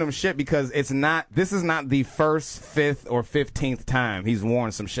people are giving him shit because this is not the first, 5th, or 15th time he's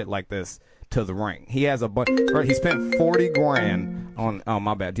worn some shit like this to the ring. He has a bunch. He spent $40,000 on. Oh,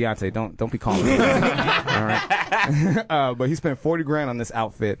 my bad, Deontay. Don't be calling me. All right. But he spent $40,000 on this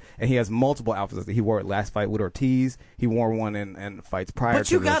outfit, and he has multiple outfits. He wore it last fight with Ortiz. He wore one in fights prior. But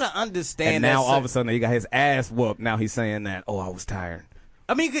to you gotta understand. And now all of a sudden he got his ass whooped. Now he's saying that, I was tired.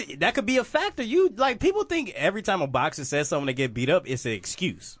 I mean, that could be a factor. People think every time a boxer says something to get beat up, it's an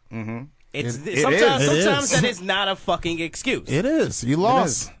excuse. Mm-hmm. Sometimes that is not a fucking excuse. It is. You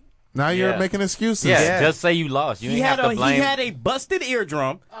lost. Now you're making excuses. Yeah, just say you lost. You ain't have to blame. He had a busted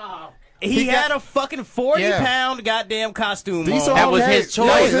eardrum. He had a fucking 40-pound goddamn costume on. That was his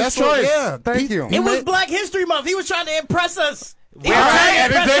choice. That's choice. Yeah, thank you. It was Black History Month. He was trying to impress us.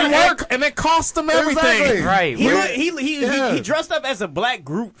 And it didn't work, and it cost him everything. Exactly. Right. He dressed up as a black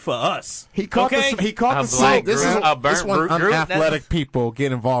Groot for us. He caught the smoke. This is unathletic people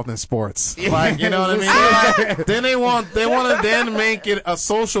get involved in sports. Like, you know what I mean? Then they want to then make it a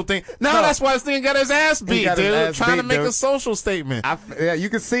social thing. No, that's why this thing got his ass beat, dude. Trying to make a social statement. You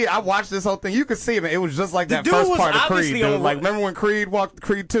can see. I watched this whole thing. You could see it. It was just like that first part of Creed, dude. Like, remember when Creed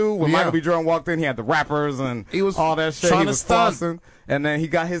 2, when Michael B. Jordan walked in, he had the rappers and all that shit. Trying to stunt. And then he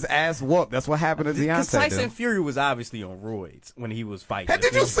got his ass whooped. That's what happened to Deontay. Because Tyson Fury was obviously on roids when he was fighting. Hey,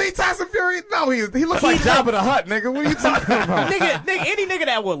 did you see Tyson Fury? No, he looks like Jabba the Hutt, nigga. What are you talking about? Any nigga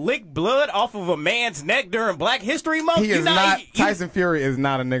that will lick blood off of a man's neck during Black History Month, Tyson Fury is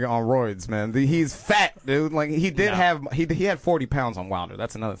not a nigga on roids, man. He's fat, dude. Like he had 40 pounds on Wilder.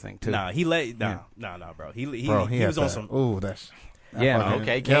 That's another thing too. Bro. He was on some. Ooh, that's. Yeah.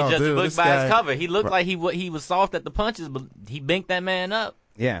 Okay. Can't judge a book by its cover. He looked like he was soft at the punches, but he binked that man up.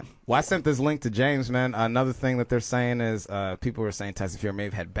 Yeah. Well, I sent this link to James, man. Another thing that they're saying is people are saying Tyson Fury may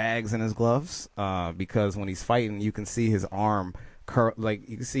have had bags in his gloves because when he's fighting, you can see his arm. Like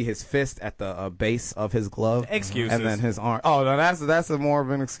you can see his fist at the base of his glove. Excuses. And then his arm. Oh, no, that's a more of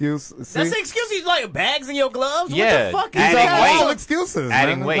an excuse. See? That's an excuse. He's like bags in your gloves. Yeah. What the fuck? Adding weight. All excuses.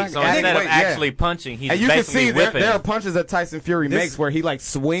 Adding weight. So instead of actually punching, he's basically whipping. And you can see there are punches that Tyson Fury makes where he like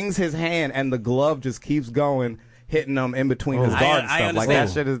swings his hand and the glove just keeps going. hitting him in between his guard and stuff. Like that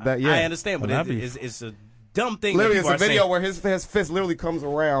shit is that. Yeah, I understand, but it's a dumb thing. Literally, it's a video where his fist literally comes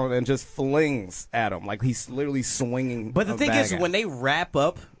around and just flings at him, like he's literally swinging. But the thing is, when they wrap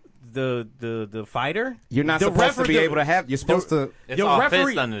up the fighter, you're not supposed to be able to have. You're supposed to. It's all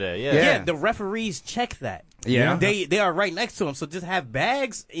fist under there. Yeah, the referees check that. Yeah, they are right next to him. So just have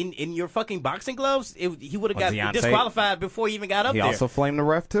bags in your fucking boxing gloves. He would have got disqualified before he even got up there. He also flamed the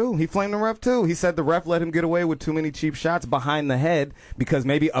ref too. He said the ref let him get away with too many cheap shots behind the head because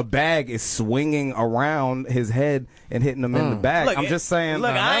maybe a bag is swinging around his head and hitting him in the back. Look, I'm just saying.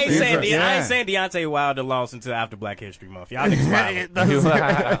 Look, I ain't saying Deontay Wilder lost until after Black History Month. Y'all niggas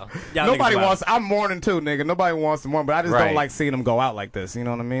wild. Nobody wants. I'm mourning too, nigga. Nobody wants to mourn, but I just don't like seeing him go out like this. You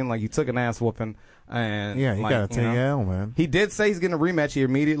know what I mean? Like you took an ass whooping. And yeah, he got to take L, man. He did say he's getting a rematch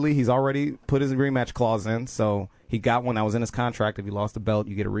immediately. He's already put his rematch clause in, so he got one that was in his contract. If he lost the belt,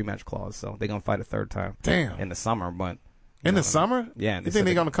 you get a rematch clause. So they're gonna fight a third time. Damn. In the summer, but in the summer, yeah. You think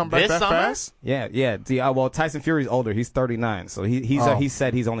they're gonna come back that fast? Yeah. Well, Tyson Fury's older. He's 39, so he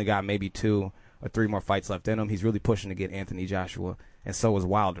said he's only got maybe 2 or 3 more fights left in him. He's really pushing to get Anthony Joshua, and so is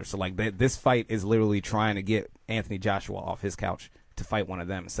Wilder. So like this fight is literally trying to get Anthony Joshua off his couch to fight one of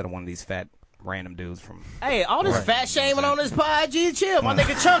them instead of one of these fat random dudes from. Hey, all this fat shaming on this pod, G, chill. My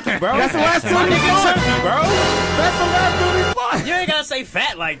nigga chunky, bro. That's the last dude he chunky, bro. That's the last dude he fought. You ain't gotta say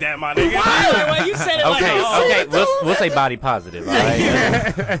fat like that, my nigga. Why you said it okay, we'll say body positive. All right?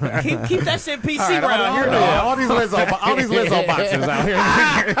 keep that shit PC around here. All these Lizzo boxers out here.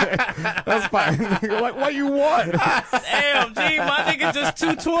 That's fine. Like, what you want? Damn, G, my nigga just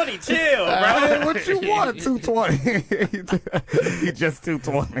 220. Chill, bro. What you want? 220. He just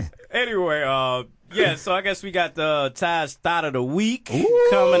 220. Anyway, yeah, so I guess we got the Ty's Thought of the Week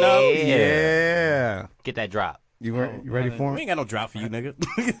coming up. Yeah. Get that drop. You ready for him? We ain't got no drop for you,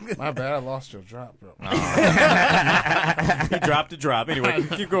 nigga. My bad, I lost your drop, bro. He dropped the drop. Anyway,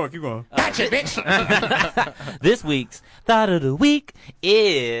 keep going. Gotcha, bitch. This week's Thought of the Week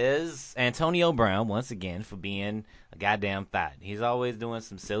is Antonio Brown, once again, for being a goddamn thought. He's always doing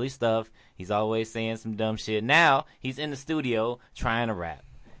some silly stuff. He's always saying some dumb shit. Now, he's in the studio trying to rap.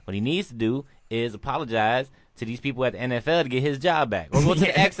 What he needs to do is apologize to these people at the NFL to get his job back. Or go to the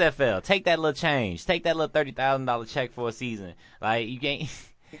XFL. Take that little change. Take that little $30,000 check for a season. Like,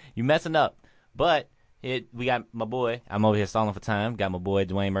 you messing up. But we got my boy. I'm over here stalling for time. Got my boy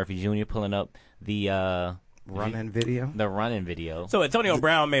Dwayne Murphy Jr. pulling up the running video. The running video. So Antonio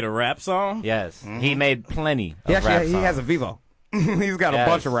Brown made a rap song? Yes. Mm-hmm. He made plenty of rap songs. He has a Vivo. He's got a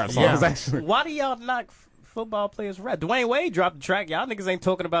bunch of rap songs, actually. Why do y'all knock football players rap? Dwayne Wade dropped the track. Y'all niggas ain't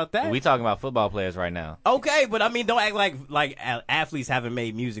talking about that. We talking about football players right now. Okay, but I mean, don't act like athletes haven't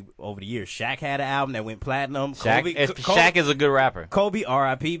made music over the years. Shaq had an album that went platinum. Shaq is a good rapper. Kobe,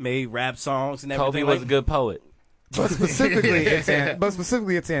 R.I.P., made rap songs and everything. Kobe was a good poet. But specifically,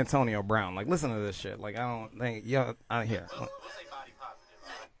 it's Antonio Brown. Like, listen to this shit. Like, I don't think out here.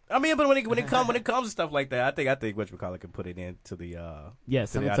 I mean, but when it comes to stuff like that, I think whatchamacallit can put it into the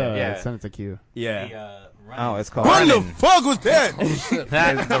send it to Q. Yeah. It's called. What the fuck was that?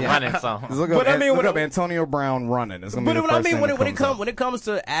 That's the running song. Look up Antonio Brown running. It's gonna be the first thing when it comes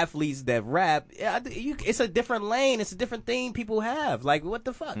to athletes that rap, it's a different lane. It's a different thing people have. Like, what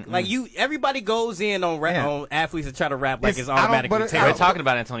the fuck? Like, everybody goes in on athletes that try to rap like it's automatically. We're talking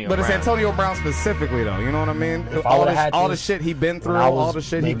about Antonio Brown. But it's Antonio Brown specifically, though. You know what I mean? All the shit he been through, all the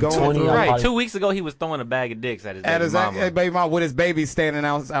shit he going through. Right. 2 weeks ago, he was throwing a bag of dicks at his baby mama. With his baby standing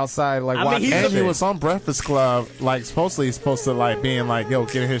outside, like, watching. And he was on Breakfast Club, like, supposed to, like, being like, yo,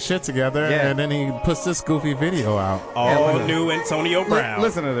 getting his shit together. Yeah. And then he puts this goofy video out. All new Antonio Brown.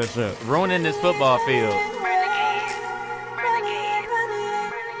 Listen to this shit. Ruining this football field.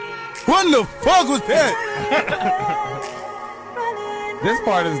 What the fuck was that? This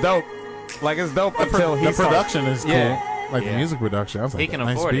part is dope. Like, it's dope until the production is cool. Like the music production. I was like, he can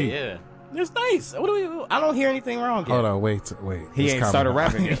afford it, yeah. It's nice. I don't hear anything wrong here. Hold on, wait. He ain't started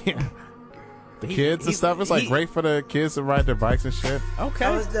rapping yet. The kids and stuff. It's like great for the kids to ride their bikes and shit. Okay.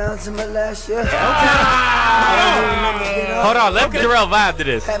 I was down to my last year. Hold on, let Jarrell vibe to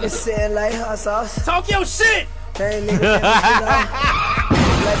this. Had me sitting like hot sauce. Talk your shit. Hey, nigga,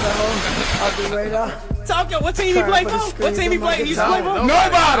 Talk your. What team he play for? What team he play? He used to play for?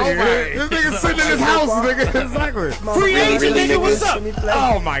 Nobody. This nigga sitting in his house, nigga. Exactly. Free agent, nigga. What's up?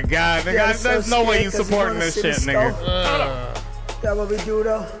 Oh my god, nigga. There's no way you supporting this shit, nigga. That what we do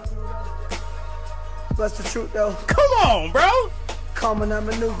though. What's the truth though? Come on, bro. Combing out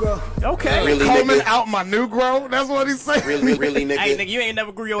my new girl. Okay. Really, combing out my new girl? That's what he said. Really, nigga. Hey, nigga, you ain't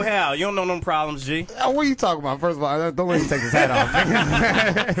never grew your hair. You don't know them problems, G. What are you talking about? First of all, don't let him take his hat off.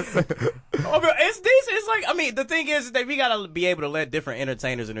 It's decent. It's like, I mean, the thing is that we gotta be able to let different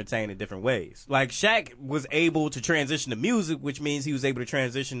entertainers entertain in different ways. Like Shaq was able to transition to music, which means he was able to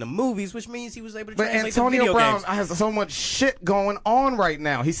transition to movies, which means he was able to translate to video Antonio Brown games. has so much shit going on right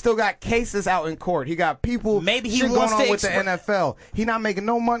now. He still got cases out in court. He got people. Maybe he shit wants going on to with the NFL. He not making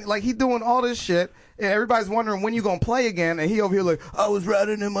no money. Like he doing all this shit. And everybody's wondering when you gonna play again, and he over here like, I was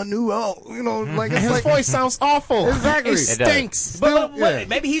riding in my new house, you know, like it's his voice sounds awful. Exactly, it stinks. But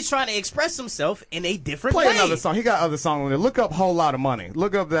maybe he's trying to express himself in a different way. Play another song. He got other songs on there. Look up "Whole Lot of Money."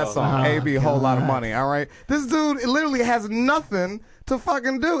 Look up that song, A.B. "Whole Lot of Money." All right, this dude literally has nothing to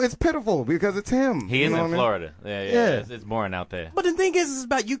fucking do. It's pitiful because it's him. He is in Florida. Yeah. It's boring out there. But the thing is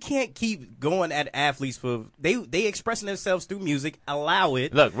about you can't keep going at athletes for they expressing themselves through music. Allow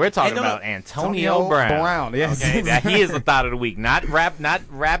it. Look, we're talking about Antonio Brown. Yes. Okay, that he is the thought of the week. Not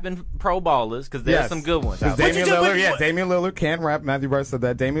rapping pro ballers because there's some good ones. Damian Lillard, Damian Lillard can rap. Matthew Bryce said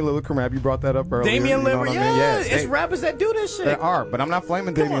that. Damian Lillard can rap. You brought that up earlier. Damian Lillard, you know what I mean? it's rappers that do this shit. There are, but I'm not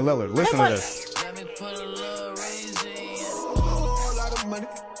flaming Damian Lillard. Listen to this.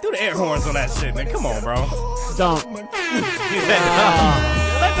 Do the air horns on that shit, man. Come on, bro. Don't. Let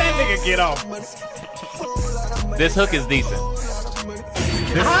that nigga get off. This hook is decent.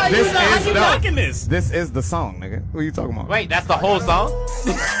 How you knocking this? This is the song, nigga. What are you talking about? Wait, that's the whole song?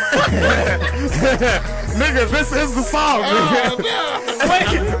 Nigga, this is the song.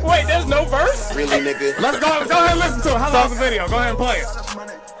 Wait, there's no verse? Really, nigga. Let's go ahead and listen to it. How long's the video? Go ahead and play it.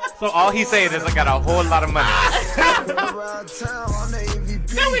 So all he's saying is I got a whole lot of money.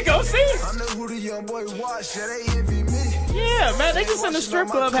 There we go, see? Yeah, man, they just in the strip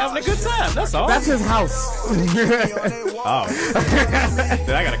club having a good time. That's all. That's his house. Oh.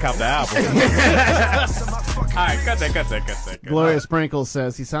 Then I gotta cop the album. Alright, cut that. Gloria Sprinkles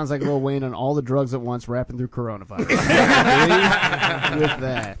says he sounds like Lil Wayne on all the drugs at once, rapping through coronavirus. With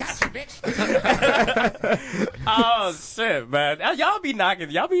that. Oh shit, man! Y'all be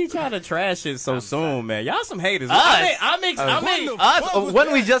trying to trash it so soon, man. Y'all some haters. Us. Us.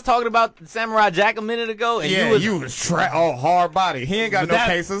 Wasn't we just talking about Samurai Jack a minute ago? And you was hard body. He ain't got no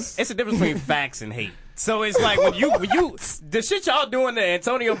cases. It's a difference between facts and hate. So it's like when you the shit y'all doing to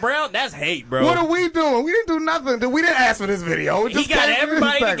Antonio Brown, that's hate, bro. What are we doing? We didn't do nothing. We didn't ask for this video. He got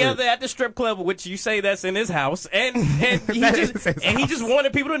everybody together at the strip club, which you say that's in his house, and he just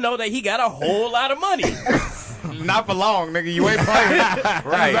wanted people to know that he got a whole lot of money. Not for long, nigga. You ain't playing.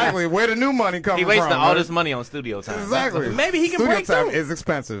 Right. Exactly. Where the new money coming from? He wasting all this money on studio time. Exactly. Maybe he can studio break time through. is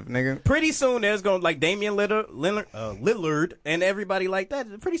expensive, nigga. Pretty soon there's going to, like Damian Lillard and everybody like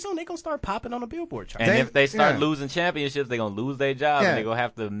that, pretty soon they going to start popping on the Billboard chart. And if they start losing championships, they're going to lose their job and they're going to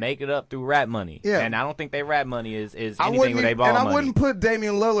have to make it up through rap money. Yeah. And I don't think their rap money is anything with their ball money. And I wouldn't put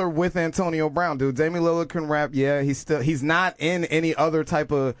Damian Lillard with Antonio Brown, dude. Damian Lillard can rap. Yeah, he's not in any other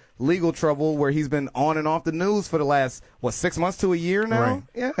type of legal trouble where he's been on and off the news for the last 6 months to a year now. Right.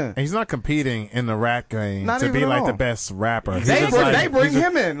 Yeah, and he's not competing in the rap game not to be like the best rapper. They bring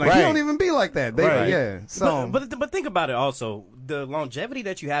him in. Like, he don't even be like that. Yeah. So, but think about it also. The longevity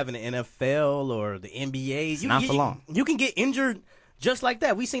that you have in the NFL or the NBA, not for long. You can get injured just like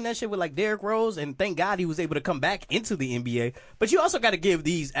that. We seen that shit with like Derrick Rose, and thank God he was able to come back into the NBA. But you also got to give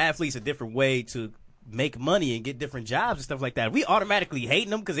these athletes a different way to make money and get different jobs and stuff like that. We automatically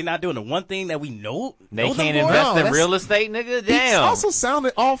hating them because they're not doing the one thing that we know. They can't invest in real estate, nigga. Damn. It also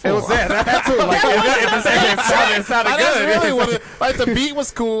sounded awful. It was that too. Like, it sounded good. Really what like the beat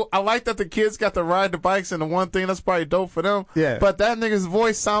was cool. I like that the kids got to ride the bikes, and the one thing that's probably dope for them. Yeah. But that nigga's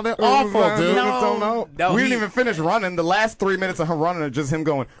voice sounded awful, dude. No, we didn't even finish running. The last 3 minutes of him running are just him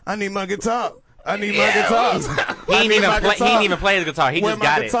going, I need my guitar. I need my guitar. He didn't even play his guitar. He just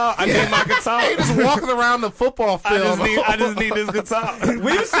got it. I need my guitar. He just walking around the football field. I just need this guitar.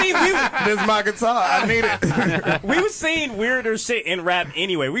 This is my guitar. I need it. We was seeing weirder shit in rap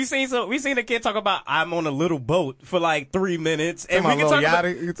anyway. We seen a kid talk about I'm on a little boat for like 3 minutes, and we can talk about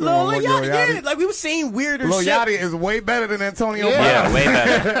Lil Yachty. Yeah, like we was seeing weirder shit. Lil Yachty is way better than Antonio Brown. Yeah, way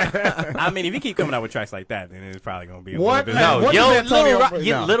better. I mean, if you keep coming out with tracks like that, then it's probably gonna be Little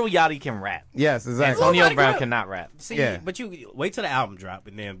Yachty can rap. Yeah. Yes, exactly. Antonio Brown cannot rap. See, but you wait till the album drop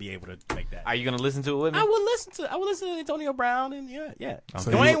and then be able to make that. Are you gonna listen to it with me? I would listen to Antonio Brown and yeah.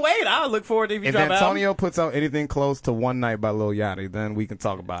 So Dwayne Wade, I'll look forward to if you drop an album. If Antonio puts out anything close to One Night by Lil Yachty, then we can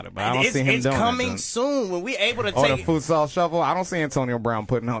talk about it. But I don't see him doing it. It's coming soon when we able to take the Futsal Shuffle. I don't see Antonio Brown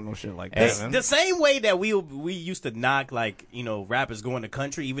putting out no shit like that. Man. The same way that we used to knock rappers going to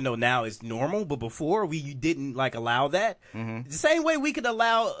country, even though now it's normal, but before we didn't allow that. The same way we could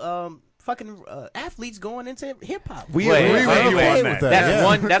allow fucking athletes going into hip hop. We agree with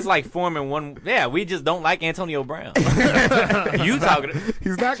that. That's like forming one. Yeah, we just don't like Antonio Brown. You talking?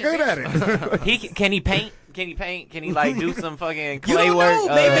 He's not good at it. Can he paint? Can he paint? Can he do some fucking clay work?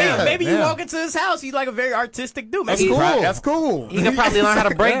 Maybe you walk into his house. He's like a very artistic dude. That's cool. That's cool. He can probably learn how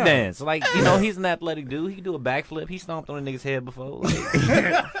to break dance. He's an athletic dude. He can do a backflip. He stomped on a nigga's head before.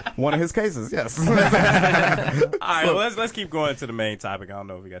 One of his cases, yes. All right, well, let's keep going to the main topic. I don't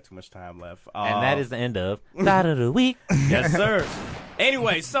know if we got too much time left. And that is the end of Thought of the Week. Yes, sir.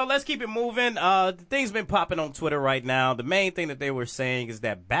 Anyway, so let's keep it moving. Things been popping on Twitter right now. The main thing that they were saying is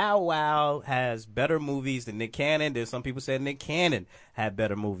that Bow Wow has better movies than Nick Cannon. There's some people said Nick Cannon had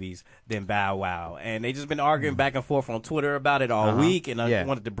better movies than Bow Wow. And they just been arguing back and forth on Twitter about it all week. And I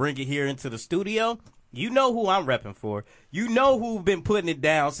wanted to bring it here into the studio. You know who I'm repping for. You know who's been putting it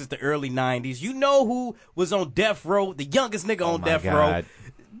down since the early 90s. You know who was on death row, the youngest nigga on death row.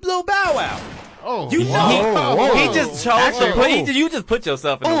 Lil Bow Wow. Oh, you know, he just chose to put. You just put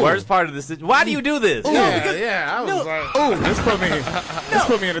yourself in the worst part of the situation. Why do you do this? I was like, this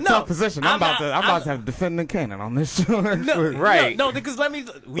put me in a tough position. I'm about to have to defend Nick Cannon on this show. Right? No, because when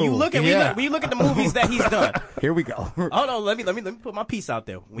you look at the movies that he's done. Here we go. Hold on, let me put my piece out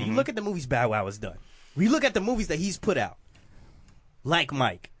there. When you look at the movies Bow Wow has done, when you look at the movies that he's put out, like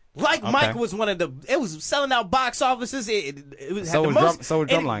Mike. Mike was it was selling out box offices.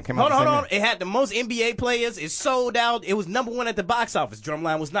 Drumline came out. Hold on. It had the most NBA players. It sold out. It was number one at the box office.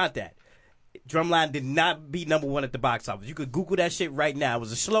 Drumline was not that. Drumline did not be number one at the box office. You could Google that shit right now. It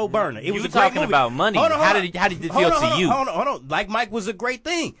was a slow burner. It was talking about money. How did it feel to you? Hold on. Like Mike was a great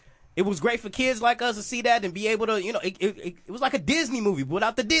thing. It was great for kids like us to see that and be able to, it was like a Disney movie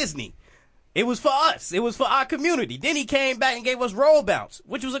without the Disney. It was for us. It was for our community. Then he came back and gave us Roll Bounce,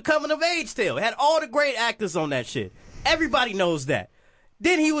 which was a coming of age tale. It had all the great actors on that shit. Everybody knows that.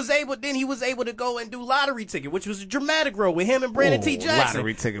 Then he was able to go and do Lottery Ticket, which was a dramatic role with him and Brandon T. Jackson.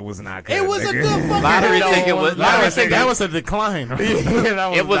 Lottery Ticket was not good. It was a good fucking Lottery Ticket was that was a decline.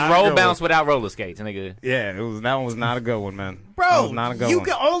 It was Roll Bounce without roller skates, nigga. Yeah, that one was not a good one, man. Bro, you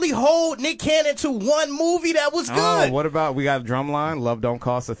can only hold Nick Cannon to one movie that was good. Oh, what about we got Drumline? Love Don't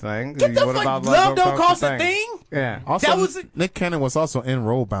Cost a Thing. Get the fuck, Love Don't Cost a Thing? Yeah. Also, Nick Cannon was also in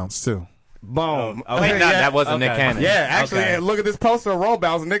Roll Bounce too. Boom. Wait, that wasn't Nick Cannon. Yeah, actually, look at this poster of Roll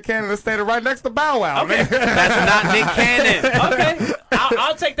Bounce. Nick Cannon is standing right next to Bow Wow. Okay. That's not Nick Cannon. Okay,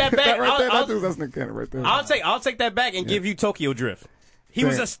 I'll take that back. That's Nick Cannon right there. I'll take that back and give you Tokyo Drift. He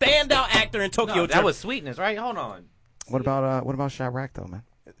was a standout actor in Tokyo Drift. That was Sweetness, right? Hold on. What about Chirac though, man?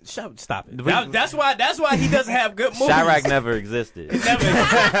 Stop it. That's why he doesn't have good movies. Chirac never existed.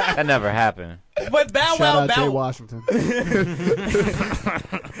 That never happened. But Bow Wow, Jay Washington.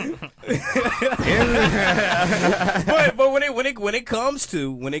 but when it comes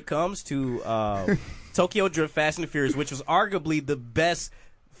to Tokyo Drift, Fast and the Furious, which was arguably the best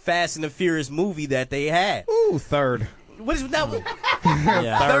Fast and the Furious movie that they had. Ooh, third. What is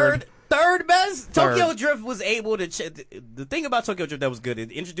that? Third best? Tokyo Drift was able to... the thing about Tokyo Drift that was good, it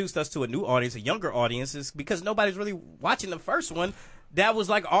introduced us to a new audience, a younger audience, is because nobody's really watching the first one that was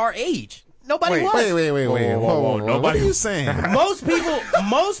like our age. Nobody was. Wait. Whoa. What are you saying? Most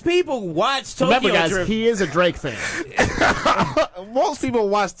people watch Tokyo Remember, guys, Drift. he is a Drake fan. Most people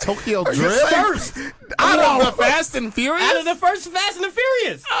watch Tokyo Drift first. Out of the Fast and Furious? Out of the first Fast and the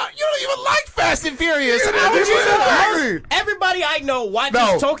Furious. You don't even like Fast and Furious. Everybody I know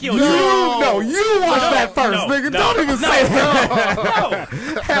watches Tokyo Drift. You watch that first, nigga. Don't even say that.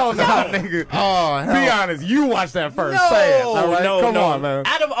 No. Hell no, nigga. Oh, hell. Be honest. You watch that first. Say it. All right? Come on, man.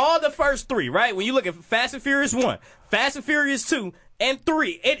 Out of all the first three, right? When you look at Fast and Furious 1, Fast and Furious 2, and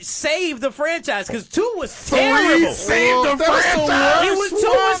 3, it saved the franchise because 2 was terrible. Saved the franchise. It was 2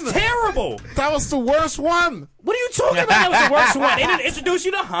 was terrible. That was the worst one. What are you talking about? That was the worst one. It didn't introduce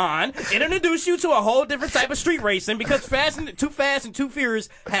you to Han. It introduced you to a whole different type of street racing because Too Fast and Too Furious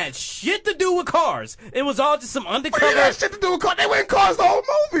had shit to do with cars. It was all just some undercover. What had shit to do with cars? They were in cars the whole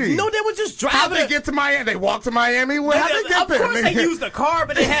movie. No, they were just driving. How'd they get to Miami? They walked to Miami? How'd they get there? Of course they used a car,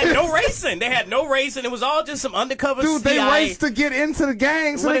 but they had no racing. They had no racing. It was all just some undercover Dude, they raced to get into the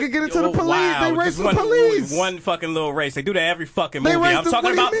gang so they could get into the police. Wow, they raced just the police. One fucking little race. They do that every fucking movie. I'm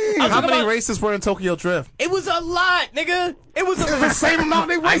talking about. How many races were in Tokyo Drift? It was a lot, nigga. It was the same amount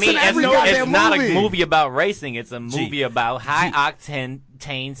they raced in every goddamn movie. It's not a movie about racing. It's a movie about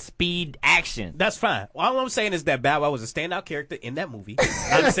high-octane speed action. That's fine. All I'm saying is that Bow Wow was a standout character in that movie.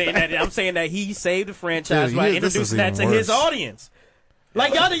 I'm saying that he saved the franchise by introducing that to his audience.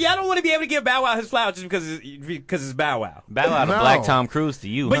 Like y'all don't want to be able to give Bow Wow his flowers just because it's Bow Wow. Bow Wow the Black Tom Cruise to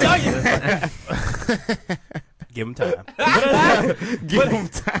you. But give him time. Give him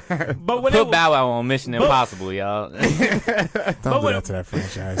time. But put Bow Wow on Mission Impossible, y'all. Don't do that to that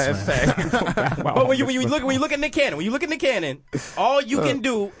franchise, man. But when you look at Nick Cannon, all you can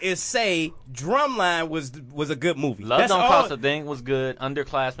do is say Drumline was a good movie. Love Don't Cost a Thing was good.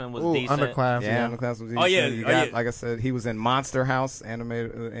 Underclassmen was decent. Underclassmen was decent. Oh yeah, like I said, he was in Monster House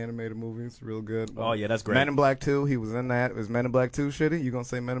animated movies, real good. Oh yeah, that's great. Men in Black 2, he was in that. Was Men in Black 2 shitty? You gonna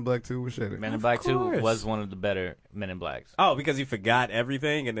say Men in Black 2 was shitty? Men in Black 2 was one of the better Men in Blacks. Oh, because he forgot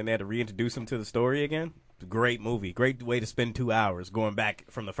everything and then they had to reintroduce him to the story again? Great movie. Great way to spend 2 hours going back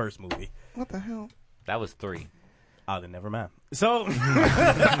from the first movie. What the hell? That was 3. Oh, then never mind. So, but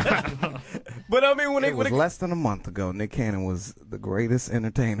I mean, when it was less than a month ago, Nick Cannon was the greatest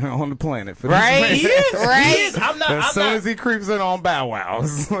entertainer on the planet. For right? This he is. As soon as he creeps in on Bow Wow,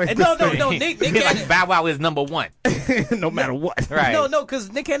 like no. Nick Cannon. Bow Wow is number one, no matter what. Right? No,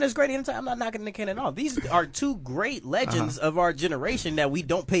 because Nick Cannon is great anytime. I'm not knocking Nick Cannon off. These are two great legends of our generation that we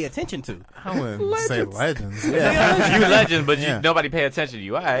don't pay attention to. I wouldn't say legends. Yeah. You legend, but nobody pay attention to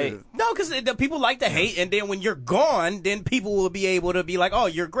you. All right. No, because the people like to hate, and then when you're gone, then people will be able to be like, "Oh,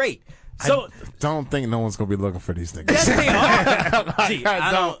 you're great." So I don't think no one's gonna be looking for these things. Yes, they are. Gee,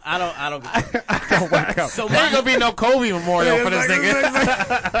 I don't. So there ain't gonna be no Kobe memorial for this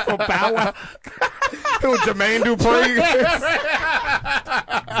nigga. For Bow Wow. Jermaine Dupri.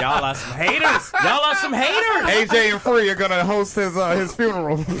 Y'all are some haters. AJ and Free are gonna host his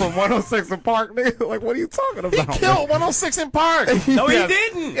funeral from 106 in Park. Nigga, like, what are you talking about? He killed 106 in Park. No, he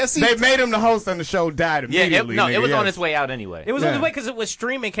didn't. Yes, they made him the host, and the show died immediately. It was on its way out anyway. It was on its way because it was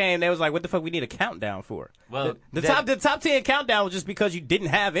streaming came. They was like, what the fuck we need a countdown for? Well, the top 10 countdown was just because you didn't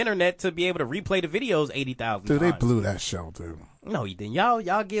have internet to be able to replay the videos 80,000 times. Dude, they blew that show, dude. No, he didn't.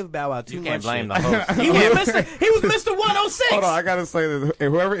 Y'all give Bow Wow too much. You can't blame shit. the host. He was Mr. 106. Hold on, I gotta say this.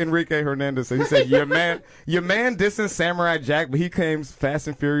 Whoever Enrique Hernandez said, he said your man dissing Samurai Jack, but he claims Fast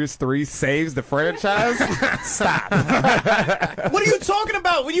and Furious 3 saves the franchise. Stop. What are you talking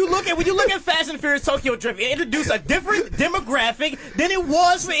about? When you look at Fast and Furious Tokyo Drift, it introduced a different demographic than it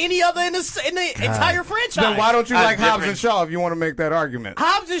was for any other in the entire franchise. Then why don't you like Hobbs and Shaw if you want to make that argument?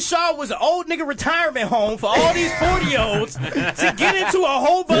 Hobbs and Shaw was an old nigga retirement home for all these 40-year-olds to get into a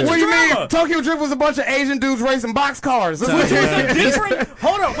whole bunch of drama. What do you mean? Tokyo Drift was a bunch of Asian dudes racing boxcars. Which was a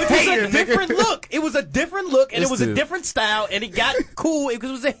different look. It was a different look, and it was a different style, and it got cool because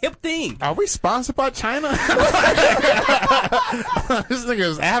it was a hip thing. Are we sponsored by China? This nigga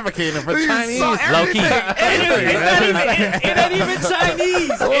is advocating for Chinese. Low key. It ain't even Chinese.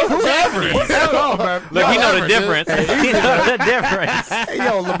 It's Japanese. Look, he know the difference. He know the difference. Hey,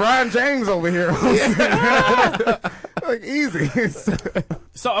 yo, LeBron James over here. Like, easy.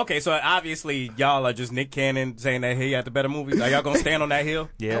 So obviously y'all are just Nick Cannon saying that he had the better movies. Are y'all gonna stand on that hill?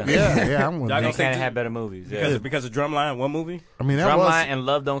 Yeah. I'm with Nick Cannon had better movies. Yeah. Because of Drumline, one movie. I mean, Drumline and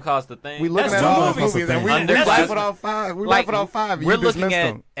Love Don't Cost a Thing. We looking at all the movies, and we laugh at all five. We laugh at all five. We're looking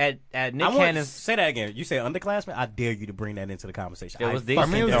at Nick Cannon. Say that again. You say Underclassmen. I dare you to bring that into the conversation. It was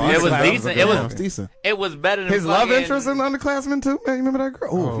decent. It was decent. It was better than his love interest in Underclassmen too. Man, you remember that girl?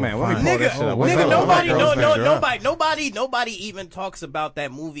 Oh man, let me pull that shit up. Nigga, nobody even talks about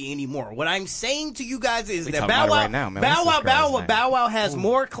that movie anymore. What I'm saying to you guys is that Bow Wow has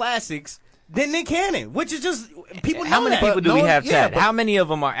more classics than Nick Cannon, which is just people know How many that. people do we have, Chad? How many of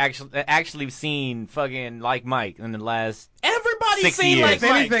them are actually seen fucking Like Mike in the last Everybody's 6 seen years?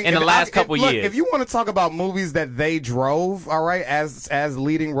 Like Mike in the last couple years. If you want to talk about movies that they drove, all right, as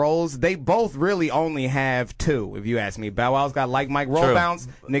leading roles, they both really only have two. If you ask me, Bow Wow's got Like Mike, Roll Bounce.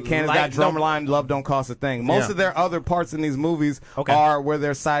 Nick Cannon's got Drumline, Love Don't Cost a Thing. Most of their other parts in these movies are where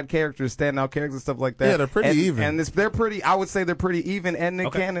they're side characters, standout characters, stuff like that. Yeah, they're pretty even. And they're pretty. I would say they're pretty even. And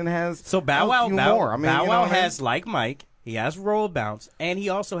Nick Cannon has Bow Wow more. I mean, Bow Wow has Like Mike. He has Roll Bounce, and he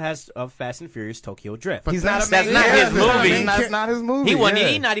also has Fast and Furious Tokyo Drift. He's not That's not his movie. That's not his movie.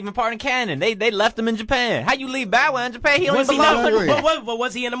 He's not even part of canon. They left him in Japan. How you leave Bow Wow in Japan? He don't even belong. But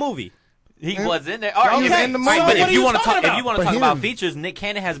was he in the movie? He was in there. He was in the movie. But if you want to talk about features, Nick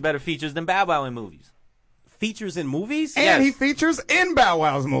Cannon has better features than Bow Wow in movies. Features in movies? And he features in Bow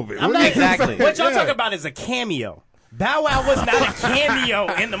Wow's movie. Exactly. What y'all talking about is a cameo. Bow Wow was not a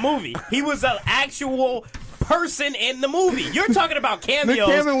cameo in the movie. He was an actual person in the movie. You're talking about cameos. Nick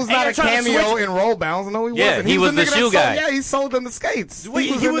Cannon was not a cameo in Roll Bounce. No, he wasn't. He was the shoe guy. He sold them the skates. He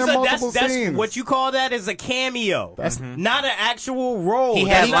was in there multiple scenes. What you call that is a cameo. That's not an actual role. He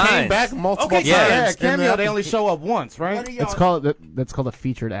had lines. Came back multiple times. Yeah, cameo. They only show up once, right? That's called a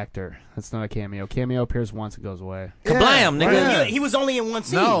featured actor. That's not a cameo. Cameo appears once and goes away. Kablam, nigga. Yeah. He was only in one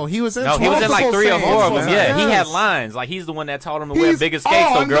scene. No, he was in. He was in like 3 or 4 of them. Yeah, he had lines. Like he's the one that taught him to wear bigger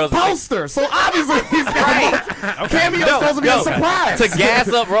skates so girls. The poster. So obviously he's right. Cameo's supposed to be a surprise. To gas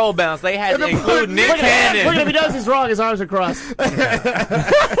up Roll Bounce, they had to include Nick Cannon. Look, if he does, he's wrong. His arms are crossed.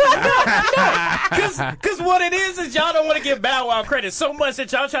 Because what it is y'all don't want to give Bow Wow credit so much that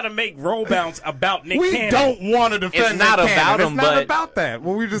y'all try to make Roll Bounce about Nick Cannon. We don't want to defend It's not Nick about Cannon. him, It's not but about that.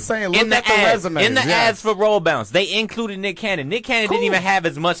 Well, we're just saying, in look at the resume. In the ads for Roll Bounce, they included Nick Cannon. Nick Cannon didn't even have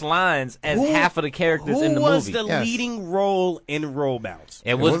as much lines as half of the characters in the movie. Who was the leading role in Roll Bounce?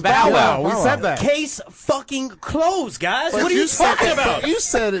 It was Bow Wow. We said that. Case fucking closed, guys. But what are you talking about? You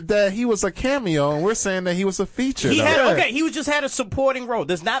said that he was a cameo, and we're saying that he was a feature. He just had a supporting role.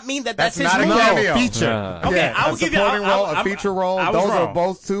 Does not mean that's his not movie. a cameo. Feature. Okay, I will give you a supporting role, a feature role. Those are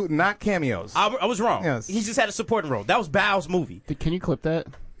both two, not cameos. I was wrong. Yes. He just had a supporting role. That was Bow's movie. Can you clip that?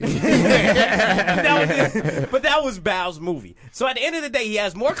 But that was Bow's movie. So at the end of the day, he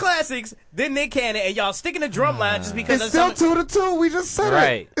has more classics than Nick Cannon, and y'all sticking the drum line just because It's still 2-2. We just said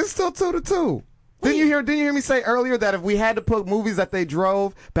Right. it. It's still 2-2. Didn't you hear me say earlier that if we had to put movies that they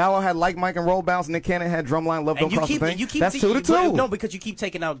drove, Bow Wow had Like Mike and Roll Bounce, Nick Cannon had Drumline, Love Don't Cost a Thing? That's 2-2. No, because you keep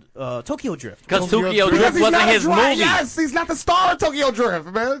taking out Tokyo Drift. Because Tokyo Drift wasn't his movie. Yes, he's not the star of Tokyo Drift,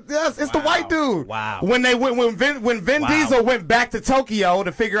 man. Yes, it's the white dude. Wow. When Vin Diesel went back to Tokyo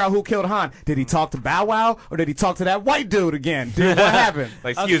to figure out who killed Han, did he talk to Bow Wow or did he talk to that white dude again? Dude, what happened?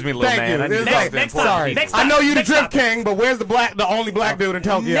 Like, excuse me, little Thank man. you. I need to It's talk like, to him. sorry. Next I know you the next Drift topic. King, but where's the only black dude in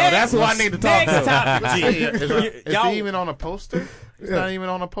Tokyo? That's who I need to talk Next to. topic. Is he even on a poster? He's not even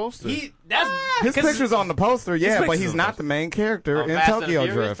on a poster. His picture's on the poster, but he's not the main character in Fast and Tokyo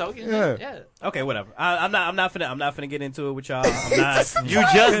Furious, Drift. Tokyo? Yeah. Okay, whatever. I'm not finna get into it with y'all. I'm not. You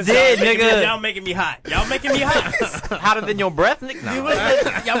just did, nigga. Y'all making me hot. Y'all making me hot. Hotter than your breath, Nick? No.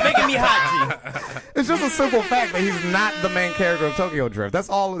 Y'all making me hot, G. It's just a simple fact that he's not the main character of Tokyo Drift. That's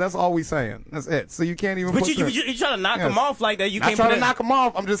all we saying. That's it. So you can't even. But you trying to knock him off like that? You can't. I'm trying to knock him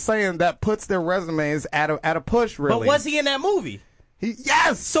off. I'm just saying that puts their resumes at a push. Really. But was he in that movie?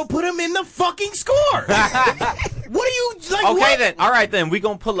 Yes. So put him in the fucking score. What are you like? Okay what? then. All right then. We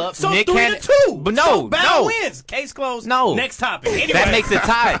gonna pull up So Nick 3-2. Cannon. But So Bow wins. Case closed. No. Next topic. Anyway. That makes it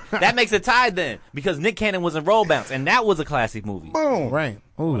tied. That makes it tied then because Nick Cannon was in Roll Bounce and that was a classic movie. Boom. Right.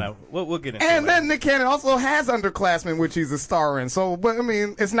 We'll get into it. And then Nick Cannon also has Underclassmen, which he's a star in. So, but I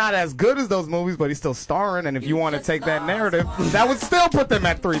mean, it's not as good as those movies, but he's still starring. And if you want to take that narrative, that would still put them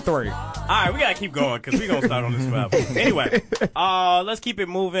at 3-3. All right, we gotta keep going because we're gonna start on this forever. Anyway, let's keep it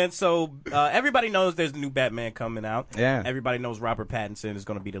moving. So everybody knows there's a new Batman coming out. Yeah. Everybody knows Robert Pattinson is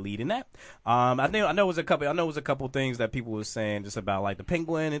gonna be the lead in that. I know it was a couple things that people were saying just about like the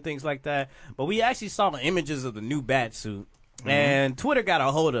Penguin and things like that. But we actually saw the images of the new bat suit. And Twitter got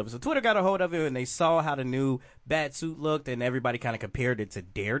a hold of it. So Twitter got a hold of it, and they saw how the new bat suit looked, and everybody kind of compared it to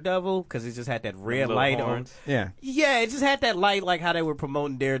Daredevil because it just had that red light on. Yeah. Yeah, it just had that light, like how they were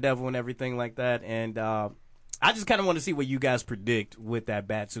promoting Daredevil and everything like that. And I just kind of want to see what you guys predict with that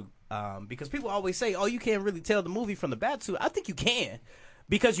bat suit because people always say, "Oh, you can't really tell the movie from the bat suit." I think you can.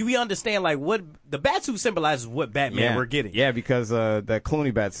 Because we understand, like, what the Batsuit symbolizes what Batman we're getting. Yeah, because that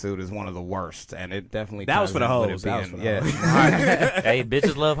Clooney Batsuit is one of the worst, and it definitely that was for the hoes. Hey,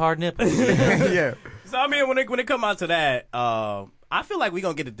 bitches love hard nipples. Yeah. So I mean, when it come out to that, I feel like we're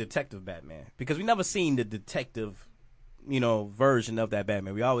gonna get a detective Batman because we never seen the detective, version of that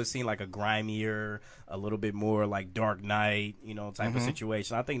Batman. We always seen like a grimier, a little bit more like Dark Knight, type of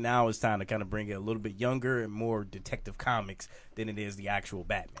situation. I think now it's time to kind of bring it a little bit younger and more detective comics than it is the actual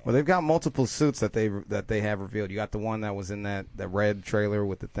Batman. Well, they've got multiple suits that they have revealed. You got the one that was in that red trailer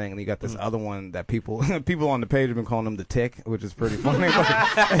with the thing, and you got this other one that people on the page have been calling him the Tick, which is pretty funny.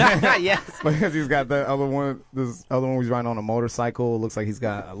 Yes, because he's got that other one. This other one, he's riding on a motorcycle. It looks like he's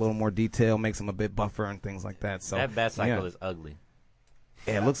got a little more detail, makes him a bit buffer and things like that. So that bat cycle is ugly.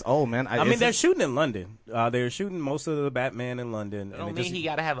 Yeah, it looks old, man. I mean, they're shooting in London. They're shooting most of the Batman in London. I don't mean he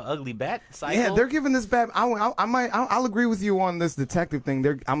got to have an ugly bat cycle. Yeah, they're giving this Batman. I'll agree with you on this detective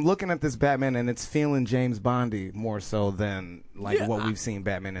thing. I'm looking at this Batman, and it's feeling James Bondy more so than what we've seen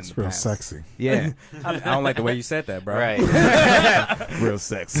Batman in the real past. Sexy. Yeah, I don't like the way you said that, bro. Right. Real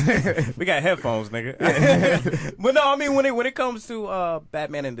sexy. We got headphones, nigga. But no, I mean when it comes to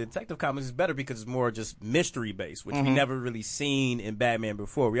Batman and Detective Comics, it's better because it's more just mystery based, which we never really seen in Batman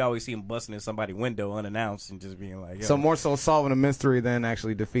before. We always see him busting in somebody's window unannounced and just being like, yo. So more so solving a mystery than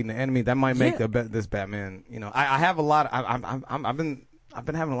actually defeating the enemy. That might make this Batman. You know, I have a lot. I've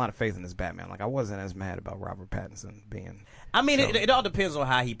been having a lot of faith in this Batman. Like I wasn't as mad about Robert Pattinson being. I mean, it all depends on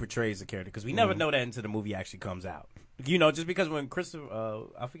how he portrays the character because we never know that until the movie actually comes out. You know, just because when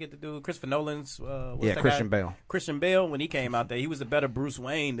I forget the dude, Christopher Nolan's, Christian Bale. Christian Bale, when he came out there, he was a better Bruce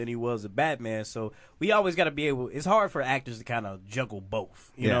Wayne than he was a Batman. So we always got to be able. It's hard for actors to kind of juggle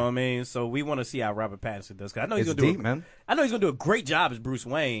both. You know what I mean? So we want to see how Robert Pattinson does. Cause I know he's gonna I know he's gonna do a great job as Bruce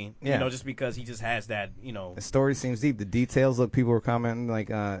Wayne. Yeah. You know, just because he just has that. You know, the story seems deep. The details. Look, people were commenting like,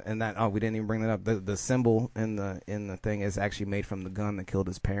 and that. Oh, we didn't even bring that up. The symbol in the thing is actually made from the gun that killed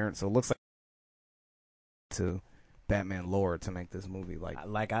his parents. So it looks like to Batman lore to make this movie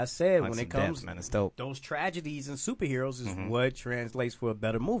like I said, when it comes man, it's dope. Those tragedies and superheroes is what translates for a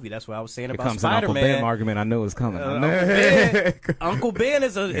better movie. That's what I was saying It about comes an Uncle Spider-Man. Ben argument. I knew it was coming. Uncle Ben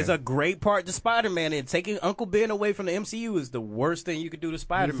is a great part to Spider-Man, and taking Uncle Ben away from the MCU is the worst thing you could do to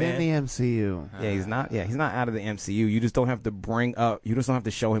Spider-Man. He's in the MCU. Yeah, he's not. Yeah, he's not out of the MCU. You just don't have to bring up. You just don't have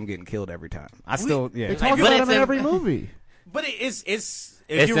to show him getting killed every time. They talk about him in every movie. But it's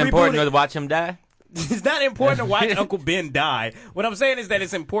important to watch him die. It's not important to watch Uncle Ben die. What I'm saying is that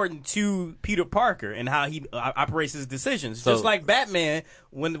it's important to Peter Parker and how he operates his decisions. Just like Batman,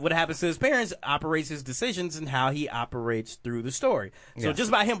 when what happens to his parents operates his decisions and how he operates through the story. So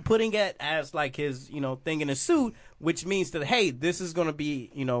just by him putting it as like his, thing in his suit, which means that, hey, this is going to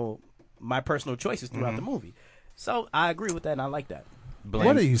be, my personal choices throughout the movie. So I agree with that and I like that.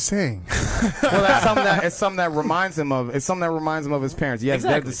 What are you saying? Well, it's something that reminds him of. It's something that reminds him of his parents. Yes,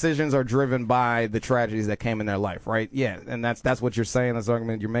 their decisions are driven by the tragedies that came in their life, right? Yeah, and that's what you're saying. That's the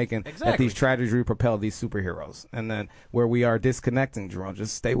argument you're making. That these tragedies really propel these superheroes. And then where we are disconnecting, Jerome,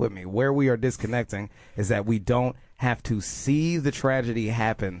 just stay with me. Where we are disconnecting is that we don't have to see the tragedy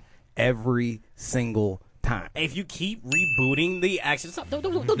happen every single time. If you keep rebooting the action, don't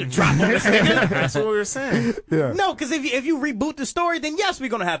drop on this nigga. That's what we were saying. Yeah. No, because if you reboot the story, then yes, we're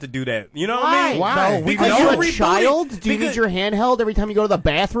gonna have to do that. You know what I mean? Why? No, because you're a child? Do you need your handheld every time you go to the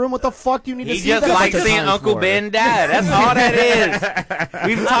bathroom? What the fuck do you need to see? He just likes seeing Uncle Ben die. That's all that is.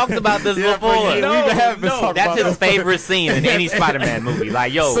 We've talked about this before. That's his favorite scene in any Spider-Man movie.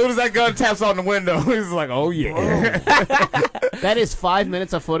 Like, yo. As soon as that gun taps on the window, he's like, oh, yeah. That is 5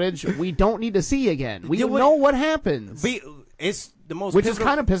 minutes of footage we don't need to see again. We know what happens. It's the most Which is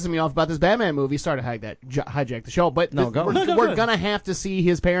kind of pissing me off about this Batman movie. Sorry to hijack the show, but we're going to have to see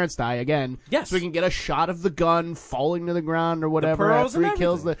his parents die again. Yes. So we can get a shot of the gun falling to the ground or whatever after he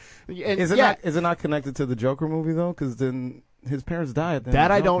kills the... Is it not connected to the Joker movie, though? Because then his parents die at the end. That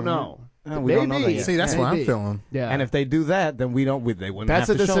I don't know. We don't know that yet. See, that's what I'm feeling. Yeah. And if they do that, then they wouldn't that's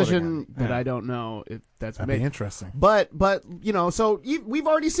have to show it again. That's a decision that I don't know if that's That'd be interesting. But so we've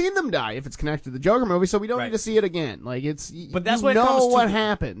already seen them die if it's connected to the Joker movie, so we don't need to see it again. Like but that's what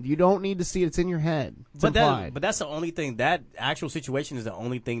happened. You don't need to see it. It's in your head. It's implied. But that's the only thing. That actual situation is the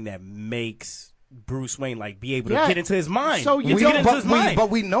only thing that makes Bruce Wayne be able to get into his mind. So you get into his mind. But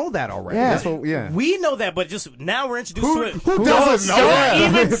we know that already. Yeah. That's what, we know that, but just now we're introduced to it. Who doesn't know that?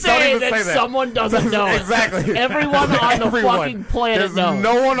 Don't even say that someone doesn't know it. Exactly. Everyone on the fucking planet knows.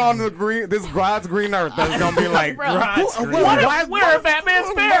 No one on this God's green earth that's gonna be like, where are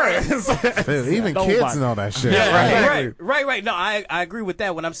Batman's parents? Even kids know that shit. Yeah, right. No, I agree with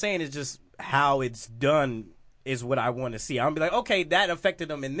that. What I'm saying is just how it's done is what I want to see. I'm be like, okay, that affected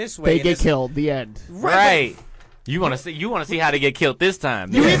them in this way. They get killed. The end. Right. You want to see how they get killed this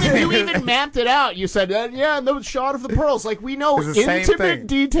time. You even mapped it out. You said, and the shot of the pearls. Like we know intimate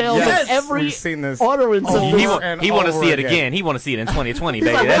details of every utterance of He want to see it again. He want to see it in 2020,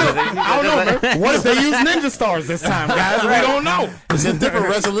 baby. I don't know, man. What if they use ninja stars this time, guys? We don't know. It's a different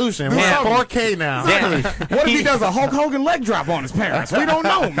resolution. We're 4K now. What if he does a Hulk Hogan leg drop on his parents? We don't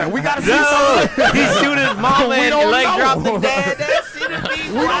know, man. We got to see something. He shoot his mama and leg drop the dad. That shit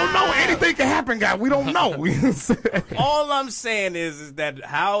we don't know. Anything can happen, guys. We don't know. All I'm saying is that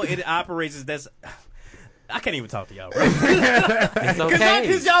how it operates is I can't even talk to y'all. It's okay.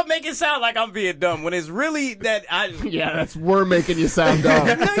 Because y'all make it sound like I'm being dumb when it's really that I. Yeah, we're making you sound dumb.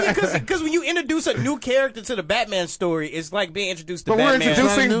 Because when you introduce a new character to the Batman story, it's like being introduced to Batman. But we're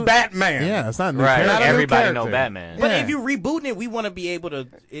introducing Batman. Yeah, it's not new. Right. Not everybody know Batman. But if you're rebooting it, we want to be able to.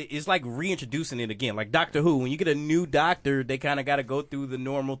 It's like reintroducing it again, like Doctor Who. When you get a new Doctor, they kind of got to go through the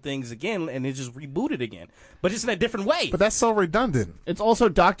normal things again, and they just reboot it again. But it's in a different way. But that's so redundant. It's also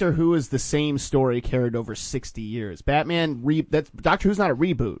Doctor Who is the same story carried over 60 years. Batman, Doctor Who's not a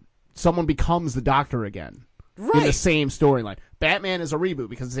reboot. Someone becomes the Doctor again. Right. In the same storyline. Batman is a reboot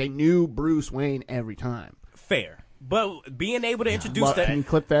because it's a new Bruce Wayne every time. Fair. But being able to introduce that. Can you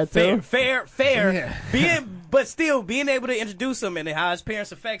clip that too? Fair. Yeah. But still, being able to introduce him and how his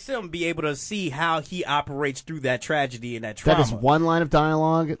parents affects him, be able to see how he operates through that tragedy and that trauma. That is one line of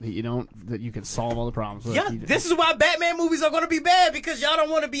dialogue that you can solve all the problems with. Yeah, this is why Batman movies are going to be bad, because y'all don't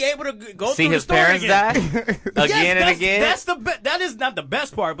want to be able to go see through his the story parents again. die again and again. That is not the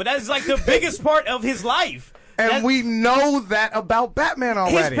best part, but that is like the biggest part of his life. And we know that about Batman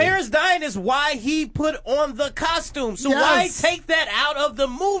already. His parents dying is why he put on the costume. So why take that out of the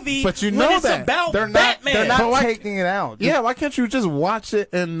movie? But you when know it's that about they're Batman. They're not taking it out. Yeah, why can't you just watch it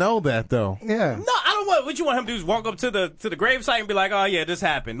and know that though? Yeah. No, I don't want. What you want him to do is walk up to the gravesite and be like, "Oh yeah, this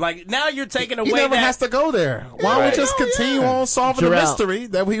happened." Like now you're taking away. He never that has to go there. Why don't we just continue on solving the mystery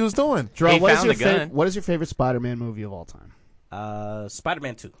that he was doing? Jarrell, what is your favorite Spider-Man movie of all time?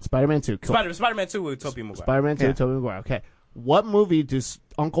 Spider-Man 2. Spider-Man 2. Cool. Spider-Man 2 with Tobey Maguire. Spider-Man 2 with Tobey Maguire. Okay. What movie does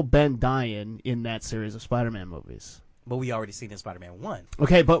Uncle Ben die in that series of Spider-Man movies? But we already seen in Spider-Man 1.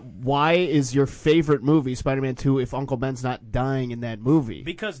 Okay, but why is your favorite movie Spider-Man 2 if Uncle Ben's not dying in that movie?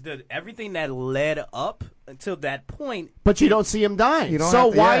 Because everything that led up until that point. But you don't see him dying. So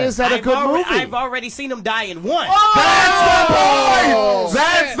why is that a good movie? I've already seen him die in 1. Oh!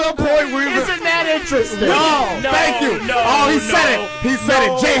 That's the point. Isn't that interesting? Thank you. He said it. He said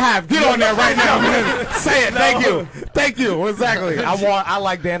it. J-Hive, get on there right now, man. Say it. Thank you. Thank you. Exactly. I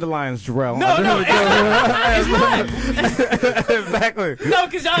like dandelions, Jarrell. No. It's not. Exactly. No,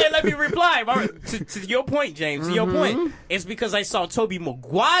 because y'all didn't let me reply. To your point, James, to your point, it's because I saw Tobey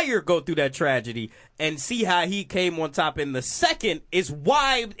Maguire go through that tragedy and see how he came on top in the second is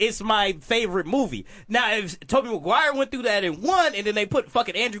why it's my favorite movie. Now, if Tobey Maguire went through that in 1 and then they put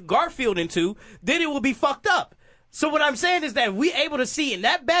fucking Andrew Garfield in 2, then it would be fucked up. So what I'm saying is that we able to see in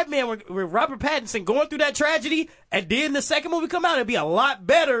that Batman with Robert Pattinson going through that tragedy, and then the second movie come out, it'd be a lot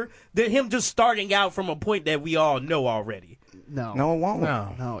better than him just starting out from a point that we all know already. No, it won't.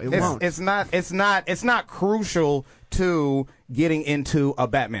 No, it won't. It's not crucial to getting into a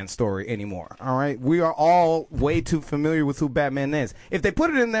Batman story anymore. All right, we are all way too familiar with who Batman is. If they put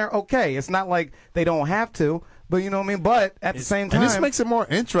it in there, okay. It's not like they don't have to. But you know what I mean? But at the same time, and this makes it more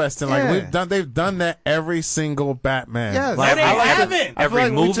interesting. Like they've done that every single Batman. Yes. Like, they haven't.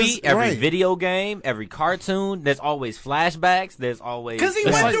 Every movie, every video game, every cartoon. There's always flashbacks. There's always because he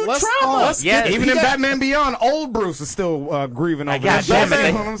went through trauma. Even in Batman Beyond, old Bruce is still grieving over that.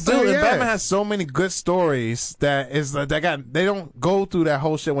 Batman has so many good stories that is they don't go through that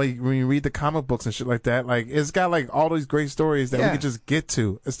whole shit when you read the comic books and shit like that. Like it's got like all these great stories that we can just get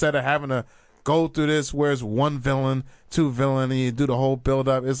to instead of having to go through this where it's one villain, two villain, and you do the whole build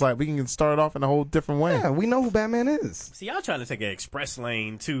up. It's like we can start off in a whole different way. Yeah, we know who Batman is. See, y'all trying to take an express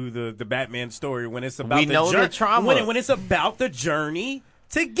lane to the Batman story when it's about the trauma. When it's about the journey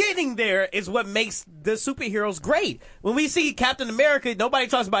to getting there is what makes the superheroes great. When we see Captain America, nobody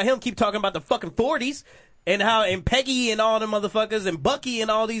talks about him. Keep talking about the fucking 40s. And Peggy and all the motherfuckers and Bucky and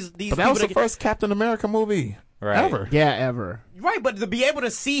all these But that was the first Captain America movie ever. Yeah, ever. Right, but to be able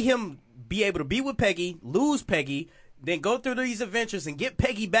to see him be able to be with Peggy, lose Peggy, then go through these adventures and get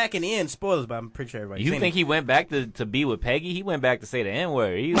Peggy back in the end. Spoilers, but I'm pretty sure everybody. You think he went back to be with Peggy? He went back to say the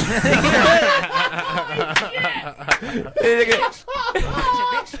N-word.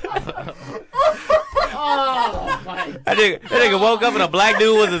 Oh my! That nigga woke up and a black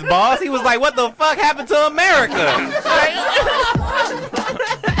dude was his boss. He was like, "What the fuck happened to America?"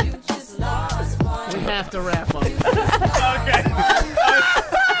 We have to wrap up. Okay.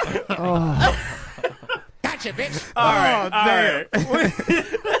 Gotcha, bitch. All right.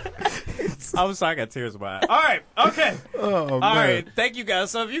 I'm sorry, I got tears in my eyes. All right, okay. All right, thank you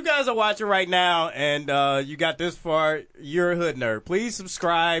guys. So if you guys are watching right now and you got this far, you're a hood nerd. Please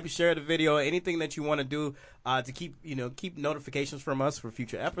subscribe, share the video, anything that you want to do to keep notifications from us for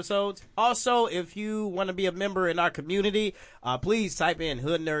future episodes. Also, if you want to be a member in our community, please type in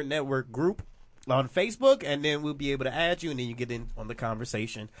Hood Nerd Network group on Facebook, and then we'll be able to add you, and then you get in on the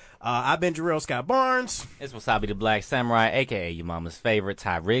conversation. I've been Jarrell Scott Barnes. It's Wasabi the Black Samurai, a.k.a. your mama's favorite,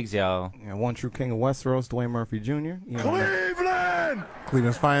 Ty Riggs, y'all. And one true king of Westeros, Dwayne Murphy Jr. You know, Cleveland!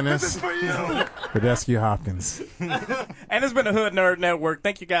 Cleveland's finest. This is for you. Hidesky Hopkins. And it's been the Hood Nerd Network.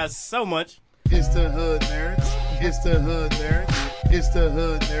 Thank you guys so much. It's the Hood Nerds. It's the Hood Nerds. It's the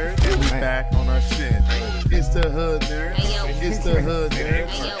Hood Nerds. And we back on our shit. It's the Hood Nerds. It's the Hood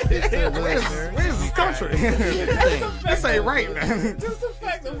Nerds. It's the Hood Nerds. Where's this country? This ain't right, man. Just the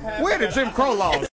fact of having Where the Jim Crow laws?